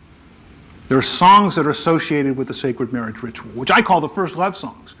songs. There are songs that are associated with the sacred marriage ritual, which I call the first love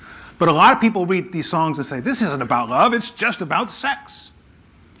songs. But a lot of people read these songs and say, this isn't about love, it's just about sex.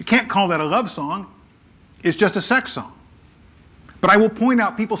 You can't call that a love song, it's just a sex song. But I will point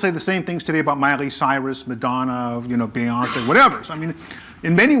out, people say the same things today about Miley Cyrus, Madonna, you know, Beyonce, whatever. So, I mean,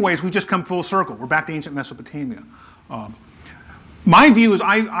 in many ways, we've just come full circle. We're back to ancient Mesopotamia. My view is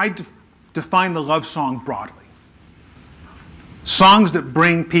I define the love song broadly. Songs that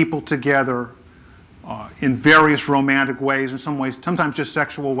bring people together in various romantic ways, in some ways, sometimes just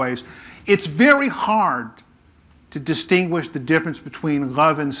sexual ways. It's very hard to distinguish the difference between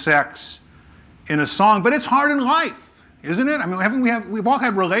love and sex in a song, but it's hard in life, isn't it? I mean, we've all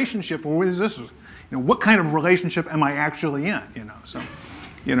had relationships. Well, what is this? You know, what kind of relationship am I actually in?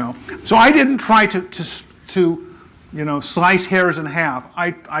 So I didn't try to slice hairs in half.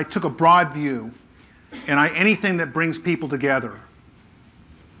 I took a broad view, and anything that brings people together,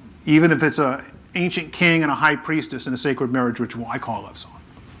 even if it's an ancient king and a high priestess in a sacred marriage ritual, I call a love song.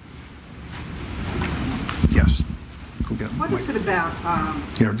 Yes. What is it about?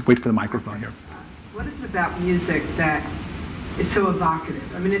 Here, wait for the microphone here. What is it about music that is so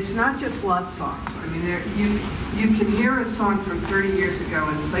evocative? I mean, it's not just love songs. I mean, you can hear a song from 30 years ago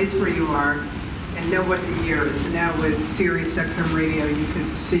in the place where you are and know what the year is. And now with Sirius XM radio, you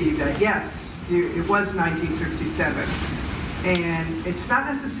can see that, yes, it was 1967. And it's not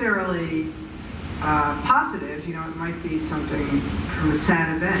necessarily positive. You know, it might be something from a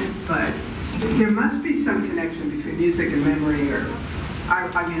sad event, but there must be some connection between music and memory, or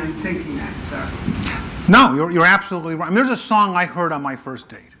I mean, I'm thinking that, so. No, you're absolutely right. I mean, there's a song I heard on my first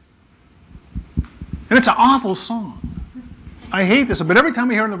date. And it's an awful song. I hate this, but every time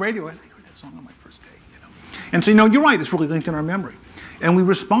I hear it on the radio, I heard that song on my first date. You know? And so, you're right, it's really linked in our memory. And we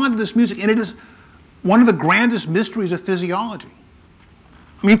respond to this music, and it is one of the grandest mysteries of physiology.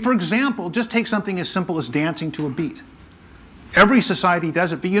 I mean, for example, just take something as simple as dancing to a beat. Every society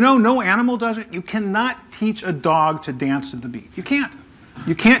does it, but no animal does it. You cannot teach a dog to dance to the beat. You can't.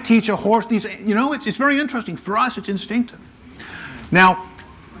 You can't teach a horse these, it's very interesting. For us, it's instinctive. Now,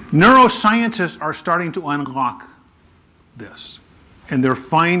 neuroscientists are starting to unlock this, and they're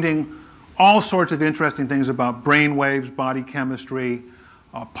finding all sorts of interesting things about brain waves, body chemistry,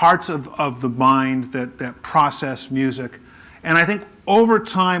 parts of the mind that process music. And I think over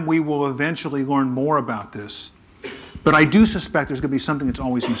time we will eventually learn more about this. But I do suspect there's going to be something that's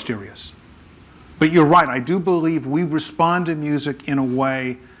always mysterious. But you're right, I do believe we respond to music in a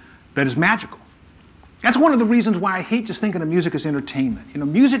way that is magical. That's one of the reasons why I hate just thinking of music as entertainment.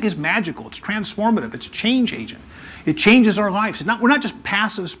 Music is magical, it's transformative, it's a change agent. It changes our lives. We're not just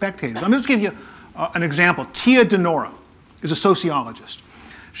passive spectators. I'm going to give you an example. Tia Denora. is a sociologist.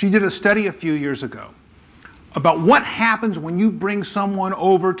 She did a study a few years ago about what happens when you bring someone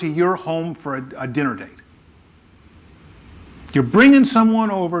over to your home for a dinner date. You're bringing someone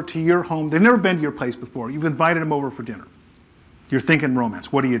over to your home. They've never been to your place before. You've invited them over for dinner. You're thinking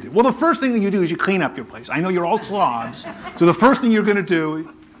romance. What do you do? Well, the first thing that you do is you clean up your place. I know you're all slobs, so the first thing you're going to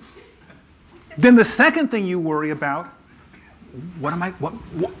do. Then the second thing you worry about,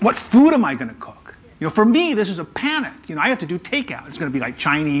 what food am I going to cook? You know, for me, this is a panic. You know, I have to do takeout. It's going to be like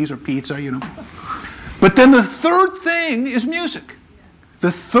Chinese or pizza, you know. But then the third thing is music.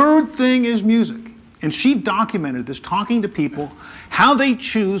 The third thing is music. And she documented this, talking to people, how they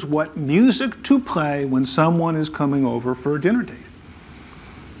choose what music to play when someone is coming over for a dinner date.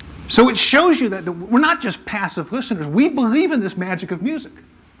 So it shows you that we're not just passive listeners. We believe in this magic of music.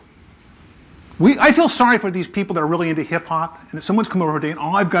 I feel sorry for these people that are really into hip-hop, and if someone's come over today and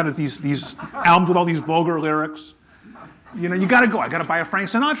all I've got is these albums with all these vulgar lyrics. You know, you got to go. I got to buy a Frank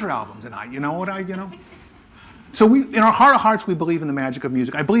Sinatra album tonight. You know what you know? So in our heart of hearts, we believe in the magic of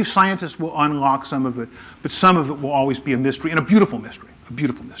music. I believe scientists will unlock some of it, but some of it will always be a mystery, and a beautiful mystery, a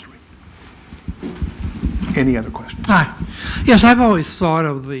beautiful mystery. Any other questions? Hi. Yes, I've always thought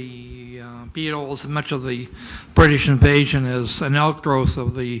of the Beatles and much of the British invasion as an outgrowth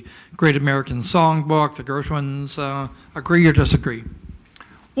of the Great American Songbook, the Gershwins. Agree or disagree?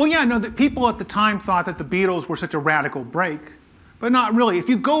 Well, yeah, no, the people at the time thought that the Beatles were such a radical break. But not really. If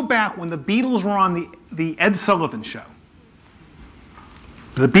you go back when the Beatles were on the Ed Sullivan Show,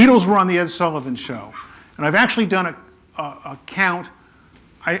 the Beatles were on the Ed Sullivan Show, and I've actually done a count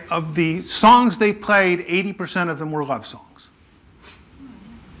of the songs they played, 80% of them were love songs.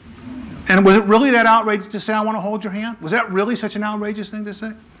 And was it really that outrageous to say, I want to hold your hand? Was that really such an outrageous thing to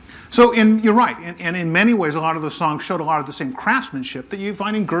say? So you're right, and in many ways, a lot of those songs showed a lot of the same craftsmanship that you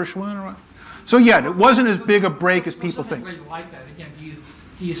find in Gershwin. So yeah, it wasn't as big a break as people think. Like that. Again,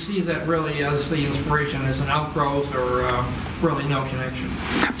 do you see that really as the inspiration, as an outgrowth, or really no connection?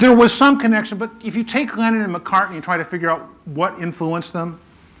 There was some connection, but if you take Lennon and McCartney and try to figure out what influenced them,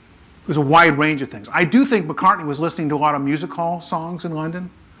 there's a wide range of things. I do think McCartney was listening to a lot of music hall songs in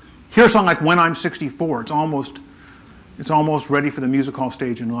London. Hear a song like When I'm 64, it's almost ready for the music hall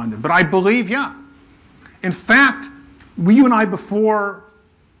stage in London. But I believe, yeah. In fact, you and I, before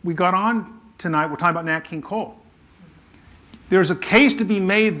we got on tonight, we're talking about Nat King Cole. There's a case to be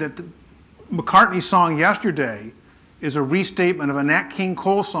made that the McCartney song Yesterday is a restatement of a Nat King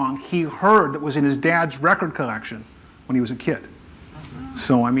Cole song he heard that was in his dad's record collection when he was a kid.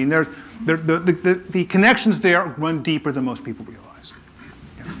 So, I mean, the connections there run deeper than most people realize.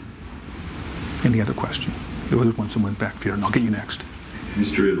 Yeah. Any other question? There was someone back here, and I'll get you next.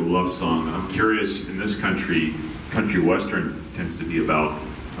 History of the love song. I'm curious, in this country, country western tends to be about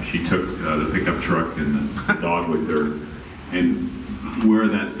she took the pickup truck and the dog with her, and where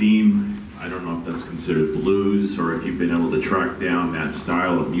that theme, I don't know if that's considered blues or if you've been able to track down that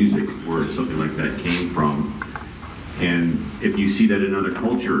style of music where something like that came from. And if you see that in other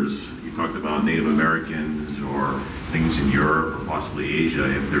cultures, you talked about Native Americans or things in Europe or possibly Asia,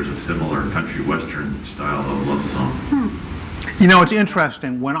 if there's a similar country western style of love song. You know, it's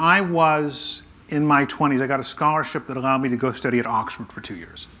interesting. When I was in my 20s, I got a scholarship that allowed me to go study at Oxford for 2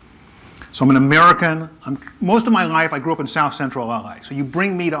 years. So I'm an American. Most of my life, I grew up in South Central LA. So you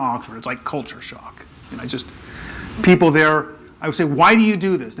bring me to Oxford, it's like culture shock. You know, people there, I would say, why do you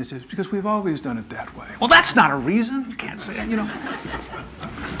do this? And they say, it's because we've always done it that way. Well, that's not a reason. You can't say it, you know.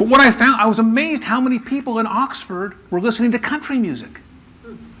 But what I found, I was amazed how many people in Oxford were listening to country music.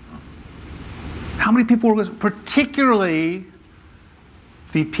 How many people were listening, particularly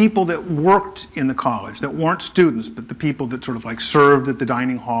the people that worked in the college, that weren't students, but the people that sort of like served at the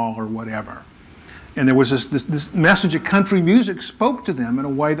dining hall or whatever. And there was this message of country music spoke to them in a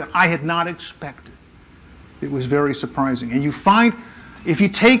way that I had not expected. It was very surprising. And you find, if you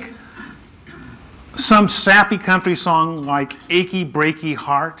take some sappy country song like Achy Breaky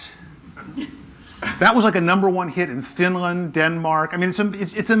Heart, that was like a #1 hit in Finland, Denmark. I mean,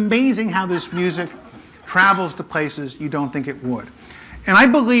 it's amazing how this music travels to places you don't think it would. And I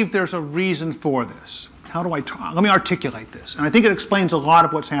believe there's a reason for this. Let me articulate this. And I think it explains a lot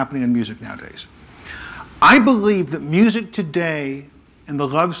of what's happening in music nowadays. I believe that music today and the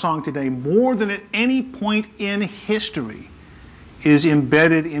love song today, more than at any point in history, is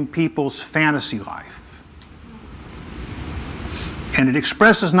embedded in people's fantasy life. And it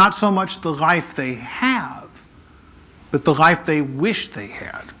expresses not so much the life they have, but the life they wish they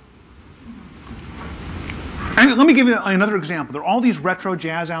had. And let me give you another example. There are all these retro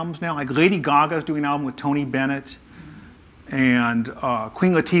jazz albums now, like Lady Gaga's doing an album with Tony Bennett, and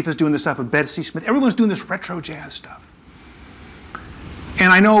Queen Latifah's doing this stuff with Bessie Smith. Everyone's doing this retro jazz stuff.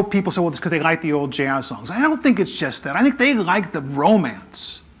 And I know people say, well, it's because they like the old jazz songs. I don't think it's just that. I think they like the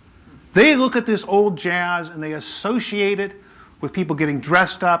romance. They look at this old jazz and they associate it with people getting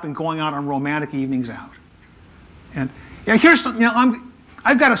dressed up and going out on romantic evenings out. And yeah, here's something,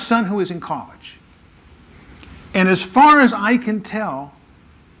 I've got a son who is in college. And as far as I can tell,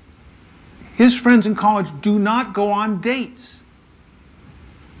 his friends in college do not go on dates.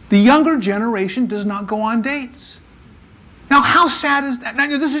 The younger generation does not go on dates. Now, how sad is that? Now,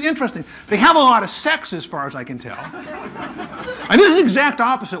 this is interesting. They have a lot of sex, as far as I can tell. And this is the exact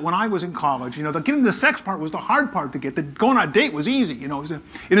opposite when I was in college. Getting the sex part was the hard part to get. Going on a date was easy.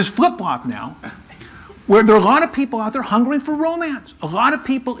 It is flip-flop now, where there are a lot of people out there hungering for romance. A lot of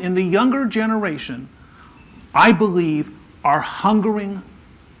people in the younger generation, I believe, are hungering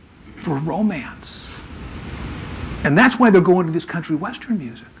for romance. And that's why they're going to this country western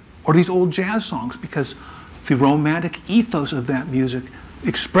music or these old jazz songs, because the romantic ethos of that music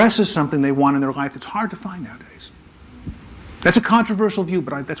expresses something they want in their life that's hard to find nowadays. That's a controversial view,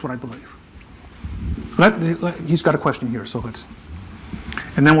 but that's what I believe. He's got a question here, so let's...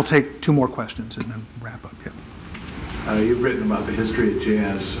 And then we'll take 2 more questions and then wrap up. Yeah. You've written about the history of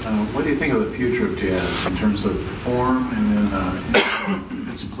jazz. What do you think of the future of jazz in terms of form and then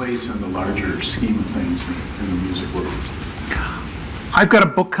its place in the larger scheme of things in the music world? I've got a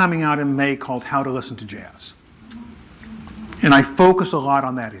book coming out in May called How to Listen to Jazz. And I focus a lot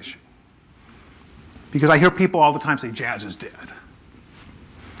on that issue. Because I hear people all the time say jazz is dead.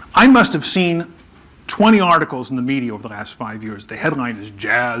 I must have seen 20 articles in the media over the last 5 years. The headline is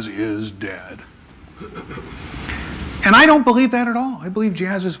 "Jazz is Dead." And I don't believe that at all. I believe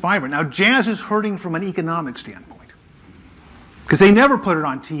jazz is vibrant. Now, jazz is hurting from an economic standpoint. Because they never put it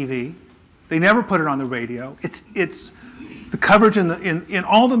on TV. They never put it on the radio. The coverage in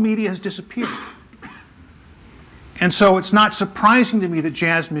all the media has disappeared. And so it's not surprising to me that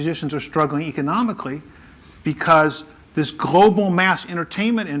jazz musicians are struggling economically, because this global mass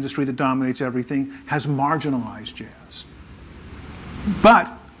entertainment industry that dominates everything has marginalized jazz.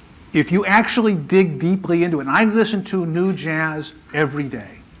 But if you actually dig deeply into it, and I listen to new jazz every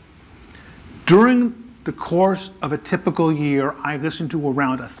day. During the course of a typical year, I listen to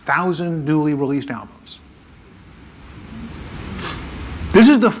around 1,000 newly released albums. This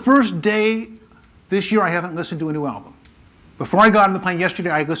is the first day this year I haven't listened to a new album. Before I got on the plane yesterday,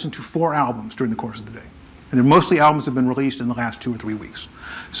 I listened to 4 albums during the course of the day. And they're mostly albums that have been released in the last 2 or 3 weeks.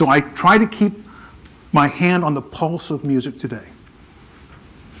 So I try to keep my hand on the pulse of music today.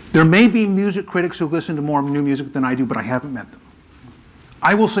 There may be music critics who listen to more new music than I do, but I haven't met them.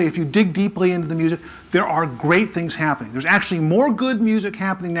 I will say, if you dig deeply into the music, there are great things happening. There's actually more good music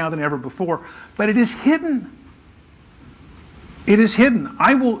happening now than ever before, but it is hidden. It is hidden.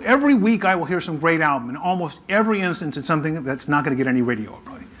 Every week I will hear some great album. In almost every instance, it's something that's not going to get any radio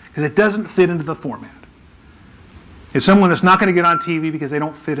play, because it doesn't fit into the format. It's someone that's not going to get on TV because they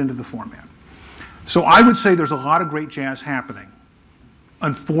don't fit into the format. So I would say there's a lot of great jazz happening.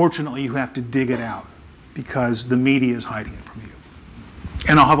 Unfortunately, you have to dig it out because the media is hiding it from you.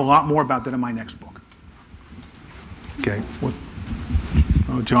 And I'll have a lot more about that in my next book. Okay.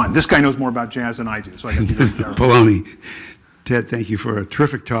 Oh, John, this guy knows more about jazz than I do, so I have to be very careful. Baloney. Ted, thank you for a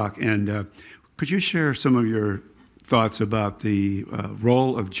terrific talk. And could you share some of your thoughts about the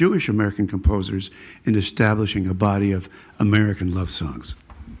role of Jewish American composers in establishing a body of American love songs?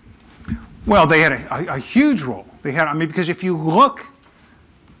 Well, they had a huge role. Because if you look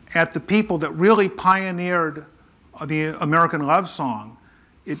at the people that really pioneered the American love song,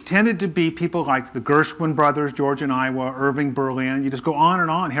 it tended to be people like the Gershwin brothers, George and Iowa, Irving Berlin. You just go on and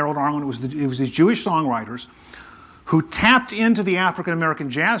on. Harold Arlen. It was these Jewish songwriters who tapped into the African-American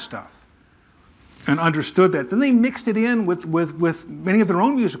jazz stuff and understood that. Then they mixed it in with many of their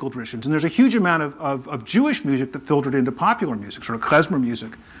own musical traditions. And there's a huge amount of Jewish music that filtered into popular music, sort of klezmer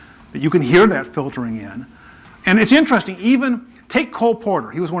music, that you can hear that filtering in. And it's interesting, even take Cole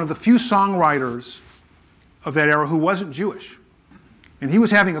Porter. He was one of the few songwriters of that era who wasn't Jewish. And he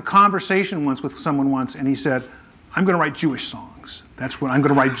was having a conversation once with someone and he said, I'm going to write Jewish songs. That's what I'm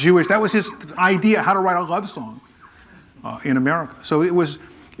going to write Jewish. That was his idea, how to write a love song in America. So it was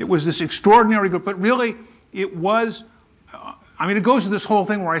this extraordinary group, but really it was, it goes to this whole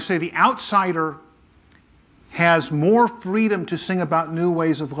thing where I say the outsider has more freedom to sing about new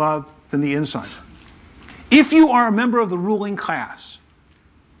ways of love than the insider. If you are a member of the ruling class,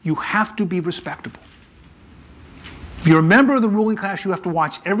 you have to be respectable. If you're a member of the ruling class, you have to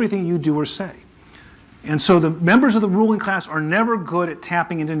watch everything you do or say. And so the members of the ruling class are never good at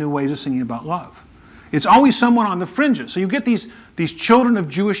tapping into new ways of singing about love. It's always someone on the fringes. So you get these children of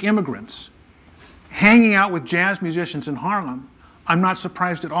Jewish immigrants hanging out with jazz musicians in Harlem. I'm not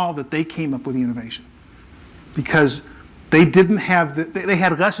surprised at all that they came up with the innovation, because they didn't have they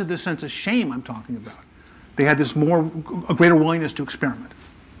had less of this sense of shame I'm talking about. They had this a greater willingness to experiment.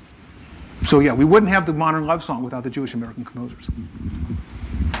 So yeah, we wouldn't have the modern love song without the Jewish American composers.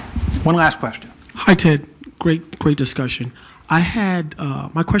 One last question. Hi, Ted. Great discussion. I had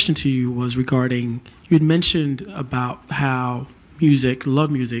my question to you was regarding, you had mentioned about how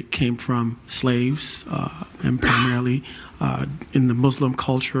love music came from slaves and primarily in the Muslim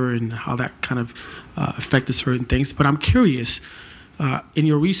culture, and how that kind of affected certain things. But I'm curious, in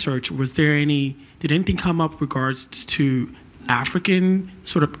your research, did anything come up regards to African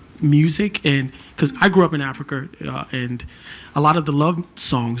sort of music? And because I grew up in Africa, and a lot of the love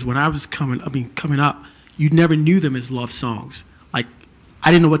songs when I was coming up, you never knew them as love songs. Like,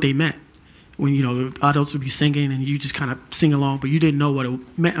 I didn't know what they meant. When, the adults would be singing and you just kind of sing along, but you didn't know what it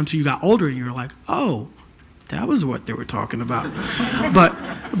meant until you got older and you were like, oh, that was what they were talking about.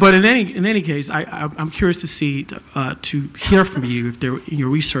 but in any case, I'm curious to see, to hear from you if there, in your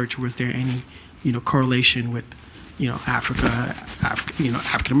research, was there any, correlation with, African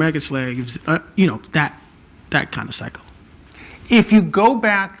American slaves, that kind of cycle. If you go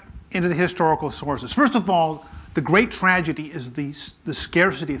back into the historical sources, first of all, the great tragedy is the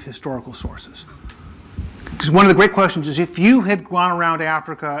scarcity of historical sources. Because one of the great questions is, if you had gone around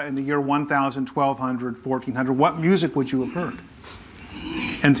Africa in the year 1000, 1200, 1400, what music would you have heard?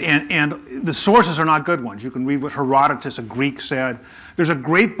 And the sources are not good ones. You can read what Herodotus, a Greek, said. There's a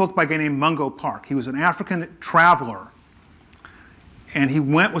great book by a guy named Mungo Park. He was an African traveler, and he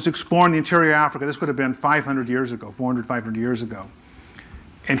was exploring the interior of Africa. This would have been 500 years ago, 400, 500 years ago.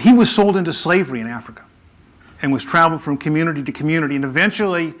 And he was sold into slavery in Africa, and was traveled from community to community. And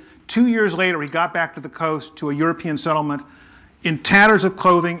eventually, 2 years later, he got back to the coast, to a European settlement, in tatters of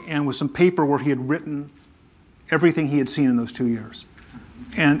clothing and with some paper where he had written everything he had seen in those 2 years.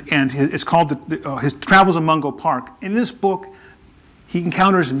 And it's called his Travels in Mungo Park. In this book, he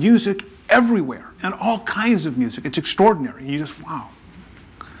encounters music everywhere, and all kinds of music. It's extraordinary. You just, wow.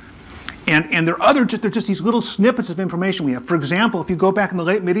 And there are they're just these little snippets of information we have. For example, if you go back in the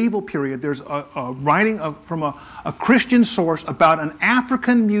late medieval period, there's a writing from a Christian source about an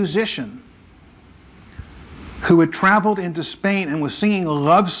African musician who had traveled into Spain and was singing a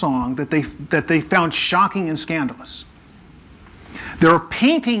love song that they found shocking and scandalous. There are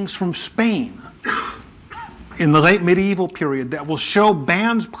paintings from Spain in the late medieval period that will show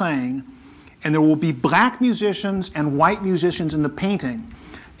bands playing, and there will be black musicians and white musicians in the painting.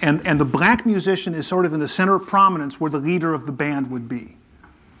 And the black musician is sort of in the center of prominence where the leader of the band would be.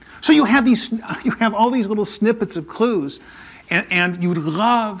 So you have all these little snippets of clues, and you'd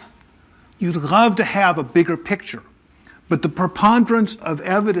love to have a bigger picture. But the preponderance of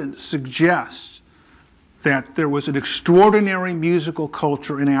evidence suggests that there was an extraordinary musical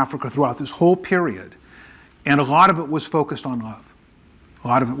culture in Africa throughout this whole period, and a lot of it was focused on love. A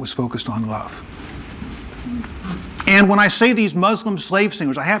lot of it was focused on love. And when I say these Muslim slave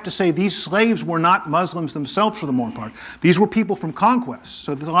singers, I have to say these slaves were not Muslims themselves for the most part. These were people from conquest.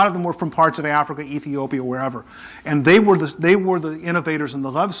 So a lot of them were from parts of Africa, Ethiopia, wherever. And they were the innovators in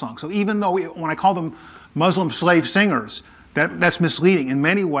the love song. So even though when I call them Muslim slave singers, that's misleading. In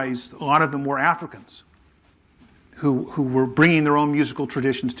many ways, a lot of them were Africans who were bringing their own musical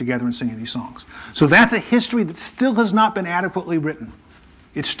traditions together and singing these songs. So that's a history that still has not been adequately written.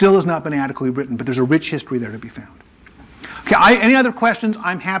 It still has not been adequately written, but there's a rich history there to be found. Okay, any other questions?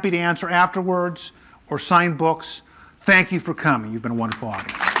 I'm happy to answer afterwards or sign books. Thank you for coming. You've been a wonderful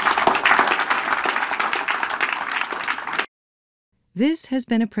audience. This has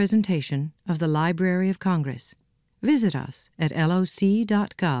been a presentation of the Library of Congress. Visit us at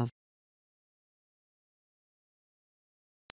loc.gov.